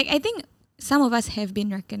 and like I think some of us have been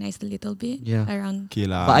recognized a little bit around. Okay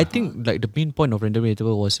lah. But I think like the main point of Randomly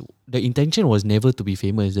Relatable was the intention was never to be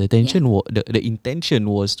famous. The intention the intention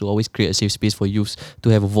was to always create a safe space for youths to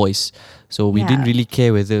have a voice. So we didn't really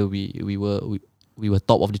care whether we were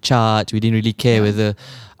top of the charts. We didn't really care whether.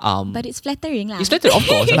 But it's flattering lah. It's flattering, of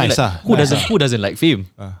course. Nice like, who doesn't like fame?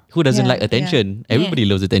 Who doesn't like attention? Everybody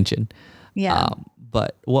loves attention. Yeah.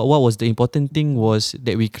 But what was the important thing was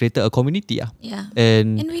that we created a community. Yeah.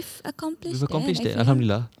 And we've accomplished that.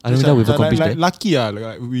 Alhamdulillah. Alhamdulillah, we've accomplished that. Lucky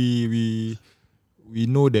like we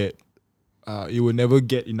know that it will never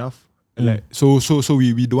get enough. And like so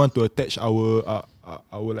we don't want to attach our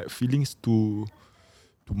like feelings to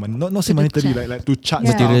not say monetary, like to charts,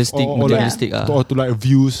 materialistic, or to like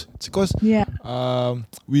views. It's because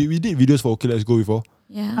we did videos for Okay Let's Go before.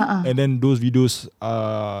 Yeah. And then those videos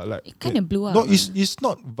are like It kind of blew up. no, it's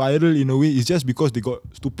not viral in a way. It's just because they got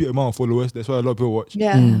stupid amount of followers. That's why a lot of people watch.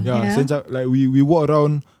 Yeah. Yeah. Since like we walk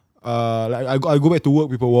around. Like I go back to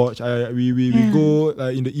work, people watch. We go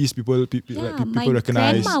in the east, people like people my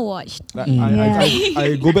recognize. grandma watched. Like,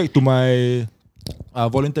 I go back to my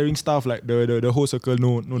volunteering stuff, like the whole circle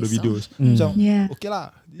know the videos. So okay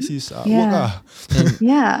lah, this is work lah.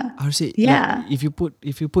 Yeah. I would say Yeah. like,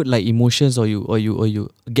 if you put like emotions or you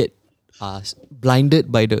get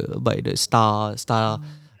blinded by the star.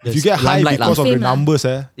 If you get hyped limelight because of the Fame lah. numbers,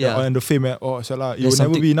 Yeah. and the fame, oh, salah, it There's will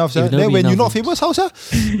never something- be enough, it will never Then be when you're enough. not famous, how,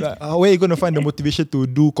 like, where are you gonna find the motivation to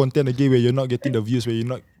do content again where you're not getting the views, where you're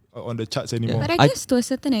not on the charts anymore? But I guess to a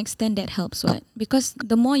certain extent that helps, what? Because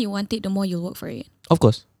the more you want it, the more you'll work for it. Of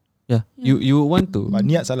course. Yeah. You want to But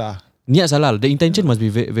niat salah. niat salah. The intention must be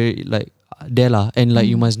very, very like there lah, and like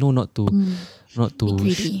you must know not to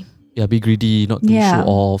Greedy. be greedy, not to Yeah. show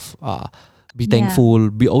off. Be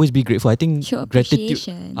thankful. Be grateful. I think Show gratitude,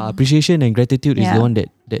 appreciation. appreciation and gratitude is Yeah. the one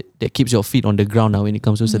that keeps your feet on the ground now when it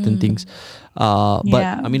comes to certain things. But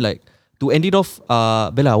Yeah. I mean, like to end it off,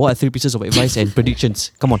 Bella, what are 3 pieces of advice and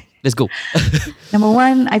predictions? Come on, let's go. Number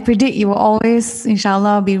one, I predict you will always,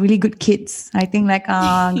 inshallah, be really good kids. I think like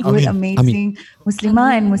good, amazing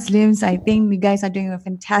Muslimah and Muslims. I think you guys are doing a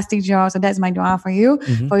fantastic job. So that's my dua for you,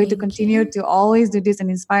 for you to continue to always do this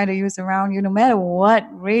and inspire the youth around you, no matter what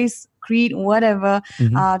race, creed, whatever,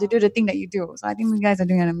 to do the thing that you do. So I think you guys are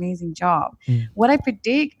doing an amazing job. What I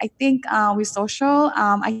predict, I think with social,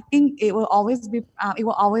 I think it will always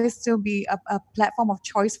still be a platform of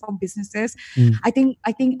choice for businesses. I think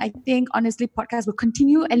honestly, podcasts will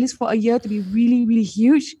continue at least for a year to be really, really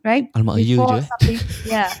huge, right? Alamak, a year je,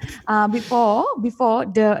 eh? Before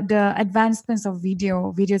the advancements of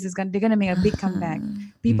videos they're gonna make a big comeback.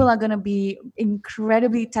 People are gonna be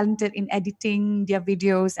incredibly talented in editing their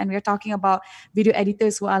videos, and we're talking about video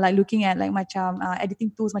editors who are like looking at like macam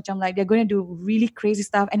editing tools, macam like they're going to do really crazy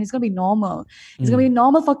stuff, and it's gonna be normal. It's gonna be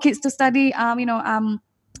normal for kids to study.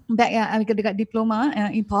 Back dekat diploma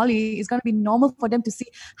in poly, it's going to be normal for them to see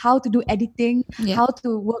how to do editing, how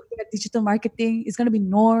to work with digital marketing. It's going to be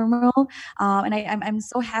normal, and I'm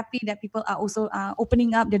so happy that people are also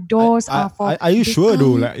opening up the doors for. Are you sure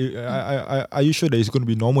though? Like, are you sure that it's going to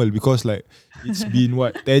be normal? Because like it's been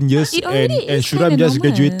 10 years, It already and is Shuram kinda just normal.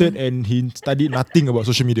 graduated and he studied nothing about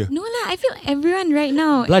social media. No lah, I feel everyone right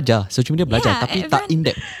now. Belajar, social media belajar, Yeah, tapi tak everyone- in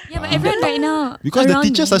depth. Yeah, but everyone right now. Because the around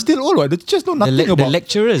teachers me- are still old. The teachers know nothing The about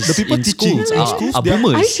lecturers the people in teaching schools in are schools, are they are-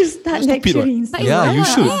 boomers. I should start Stupid, what? lecturing. But Yeah, it's you not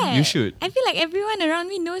should. bad. You should. I feel like everyone around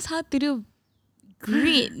me knows how to do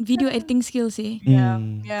great video editing skills. Yeah,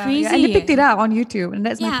 Crazy. and they picked it up on YouTube, and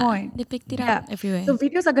that's my point. They picked it Yeah. up everywhere. So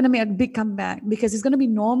videos are going to make a big comeback because it's going to be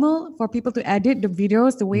normal for people to edit the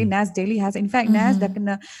videos the way Nas Daily has. In fact, Nas,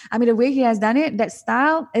 the way he has done it, that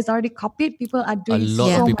style is already copied. People are A doing lot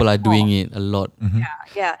so of people much are doing more. it. A lot.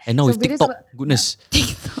 Yeah. And now So with videos TikTok, are- goodness.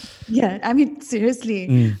 Yeah, I mean, seriously.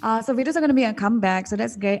 So videos are going to be a comeback. So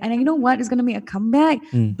that's great. And you know what is going to be a comeback?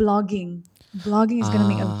 Blogging. Blogging is going to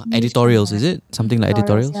make a huge Editorials, comeback. is it? Something like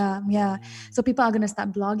editorials? Yeah. So people are going to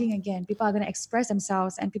start blogging again. People are going to express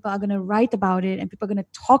themselves, and people are going to write about it, and people are going to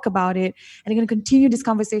talk about it, and they're going to continue these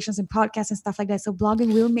conversations in podcasts and stuff like that. So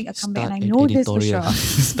blogging will make a comeback, and I know this for sure.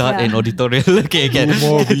 Start Yeah. an editorial. Okay, again. Do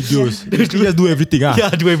more videos. Basically, just do everything. Yeah,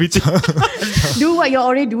 do everything. Do what you're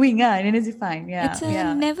already doing, and then it's fine. Yeah, It's a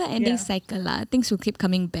yeah. never-ending Yeah. cycle lah. Things will keep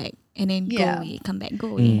coming back and then go Yeah. away, come back,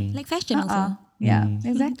 go away. Like fashion also. Yeah,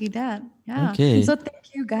 exactly that. Yeah. Okay. So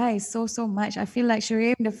thank you guys so much. I feel like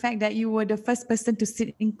Shureem, the fact that you were the first person to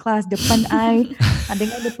sit in class depan I,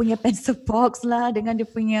 dengan dia punya pencil box lah, dengan dia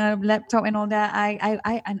punya laptop and all that.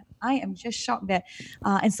 I am just shocked that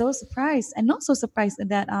and so surprised, and not so surprised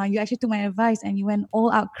that you actually took my advice and you went all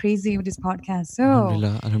out crazy with this podcast. So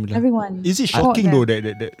Alhamdulillah. everyone, Is it support shocking them. though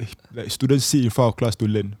that like students sit in front of class to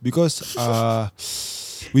learn? Because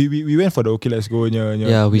we went for the Okay Let's Go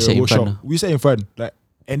Yeah, we sat in workshop. front. We sat in front, like,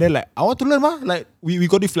 and then like I want to learn mah. Like we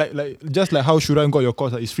got it like just like how Shuran got your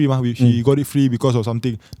course, like, it's free mah. She got it free because of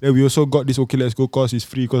something. Then we also got this Okay Let's Go course, is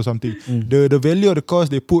free because of something. The value of the course,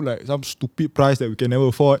 they put like some stupid price that we can never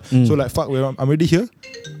afford. So like fuck, when I'm already here,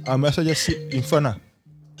 I might as well just sit in front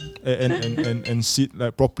and sit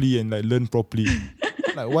like properly and like learn properly.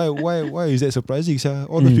 Like why is that surprising, sir?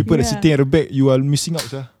 All those people that Yeah. sitting at the back, you are missing out,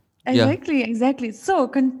 sir. Exactly. So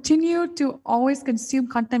continue to always consume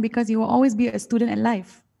content because you will always be a student in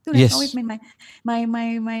life. So that's Yes. always been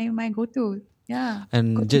my go-to. Yeah.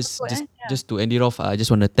 And Go-to just food, just Yeah. just to end it off, I just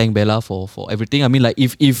want to thank Bella for everything. I mean, like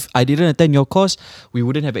if I didn't attend your course, we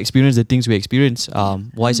wouldn't have experienced the things we experienced.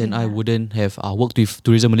 Wise and I wouldn't have worked with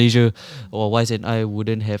Tourism Malaysia, or Wise and I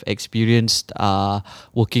wouldn't have experienced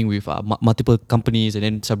working with multiple companies. And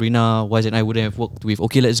then Sabrina, Wise and I wouldn't have worked with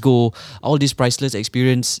Okay Let's Go. All this priceless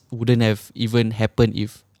experience wouldn't have even happened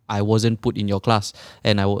if I wasn't put in your class.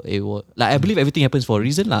 And I believe everything happens for a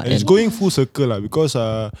reason lah. And it's going full circle lah, because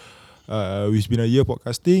it's been a year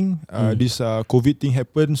podcasting. This COVID thing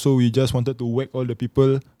happened, so we just wanted to whack all the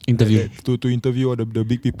people Interview. to interview all the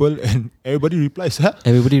big people, and everybody replies. Huh?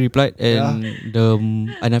 Everybody replied, and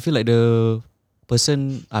and I feel like the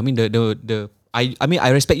person. I mean I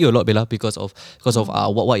respect you a lot, Bella, because of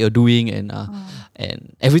what you're doing and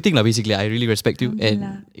everything lah. Basically, I really respect you,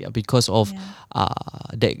 and because of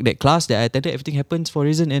that class that I attended, everything happens for a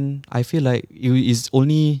reason, and I feel like it is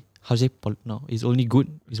only. How to say? No, it's only good.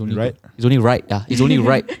 It's only Right. Good. It's only right. It's only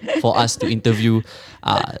right for us to interview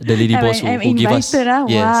the lady boss who give us. Wow,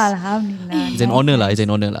 Yes, alhamdulillah. it's an honor lah. It's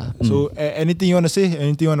an honor lah. So anything you want to say?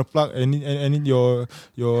 Anything you want to plug? Any your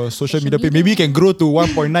social media page? Maybe you can grow to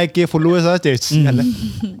 1.9k followers lah.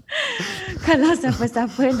 Kalau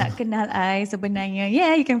siapa-siapa nak kenal I sebenarnya,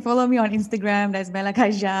 you can follow me on Instagram. That's Bella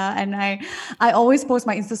Kaja, and I always post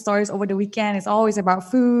my Insta stories over the weekend. It's always about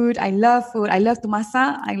food. I love food. I love to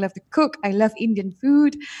masak. I love to cook. I love Indian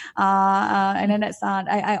food. And then that's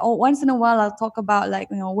I once in a while I'll talk about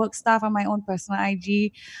work stuff on my own personal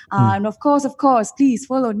IG. And of course, please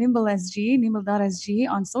follow nimble.sg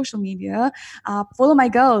on social media. Follow my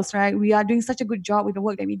girls. Right, we are doing such a good job with the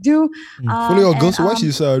work that we do. Follow your girls. Why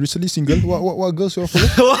she's recently single? What girls you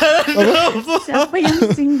follow? Siapa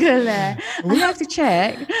yang single I have to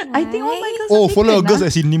check. I think all my girls are Follow your taken, girls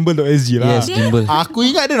as in nimble.sg lah. Yes, Nimble. Aku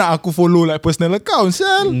ingat dia nak aku follow like personal account,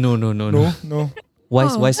 sel. No. No.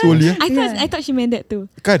 Wise. I thought she meant that too.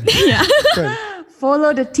 Kan? Kan?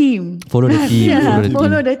 Follow the team. Follow the team.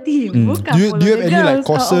 Follow the team. Bukan Do you follow have the any like girls.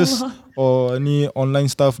 courses Allah. or any online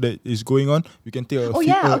stuff that is going on? We can take a Oh,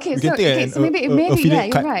 yeah, okay, we can so- take okay, an so maybe,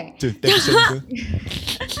 affiliate you're card right. to 10%.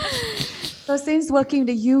 So since working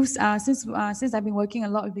with the youth, since I've been working a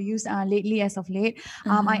lot with the youth lately, as of late,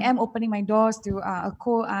 I am opening my doors to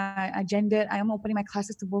a gendered. I am opening my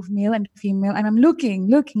classes to both male and female, and I'm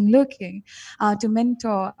looking to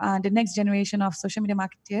mentor the next generation of social media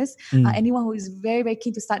marketers. Anyone who is very, very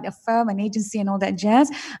keen to start a firm, an agency, and all that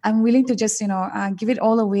jazz. I'm willing to just give it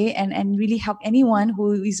all away and really help anyone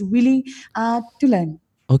who is willing to learn.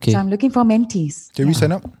 Okay. So I'm looking for mentees. Can we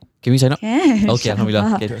sign up? Can we sign up? Can. Okay,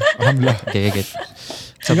 Alhamdulillah. Okay. Alhamdulillah. Okay.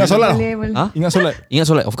 Ingat solat lah. Boleh. Huh? Ingat solat. Ingat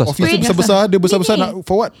solat, of course. Office dia Wait. besar-besar, dia besar-besar Ni. nak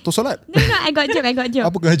for what? To solat. No, I got joke.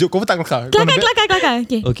 Apa kena joke? Kau tak kelakar. Kelakar.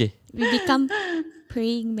 Okay. Okay. We become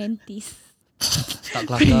praying mentees. Tak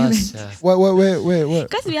kelakar. Where?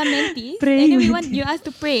 Because we are mentees, Praying and then we want you us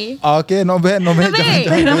to pray. Okay, not bad. Not bad.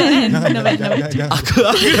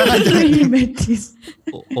 Praying mentees.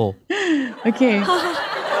 Oh. Okay.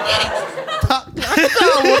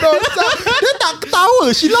 Bodoh. Dia tak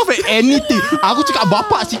ketawa. She laugh at anything. Aku cakap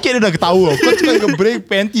bapak sikit dia dah ketawa. Kau cakap break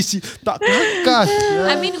panty tak kelakar.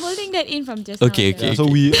 I've been holding that in from just now. Okay. Yeah, so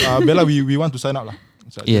we Bella, we want to sign up lah.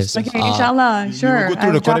 So Yes. Okay, inshallah. We Sure. will go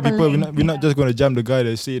through the I'll drop correct a people. link. We're not just going to jump the guy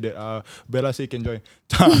that say that Bella say can join.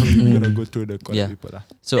 We're going to go through the correct Yeah. people lah.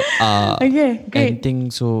 So Okay, great.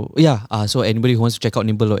 anything. So so anybody who wants to check out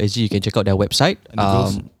nimble.sg, you can check out their website. And the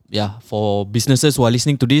girls. For businesses who are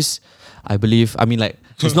listening to this, I believe,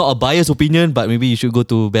 it's not a biased opinion, but maybe you should go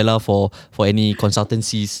to Bella for any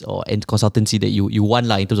consultancies or any consultancy that you want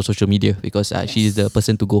lah in terms of social media, because she is the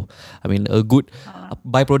person to go. A good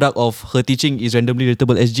byproduct of her teaching is randomly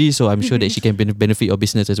relatable SG, so I'm sure that she can benefit your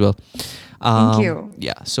business as well. Thank you.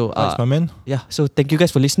 Yeah, so Thanks, my man. yeah, so thank you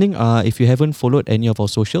guys for listening. If you haven't followed any of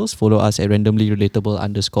our socials, follow us at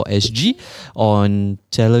randomlyrelatable_SG on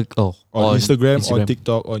On Instagram, on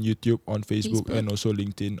TikTok, on YouTube, on Facebook, and also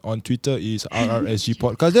LinkedIn. On Twitter is RRSG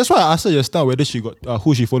Podcast. That's why I asked her just now whether she got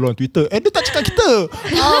who she follow on Twitter. And dia tak cakap kita.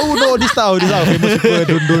 This time famous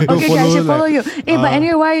people don't Okay, follow. I should follow like, you. But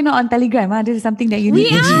anyway, why are you not on Telegram? This is something that you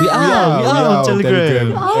need. We are on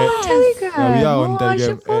Telegram. Telegram. Yeah, we are on I Telegram.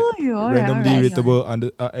 should follow you. Randomly relatable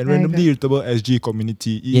and randomly relatable SG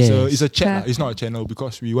community. It's a chat. Sure. It's not a channel,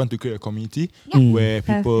 because we want to create a community Mm. where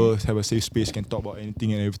people have a safe space, can talk about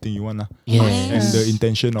anything and everything you want. Yes. And the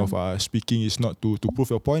intention of speaking is not to prove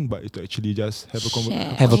your point, but to actually just have a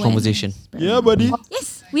conversation. Have a conversation. Yeah, buddy.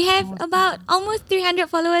 Yes. We have about almost 300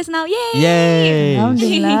 followers now. Yay! Yay!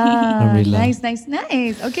 Alhamdulillah. Alhamdulillah.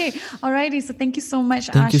 Nice. Okay. Alrighty. So thank you so much.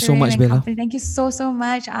 Thank you so Shireen much, and Bella. company. Thank you so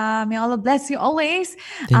much. May Allah bless you always.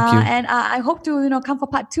 Thank you. And I hope to come for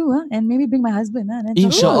part 2 and maybe bring my husband. And then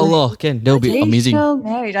Inshallah, that will be amazing. Interracial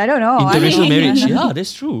marriage. I don't know. Interracial marriage. Yeah,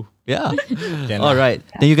 that's true. Yeah. All right.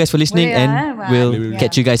 Thank you guys for listening, and we'll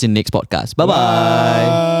catch you guys in the next podcast. Bye-bye.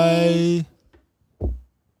 Bye.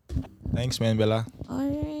 Thanks, man, Bella.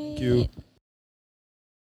 Alright. Thank you.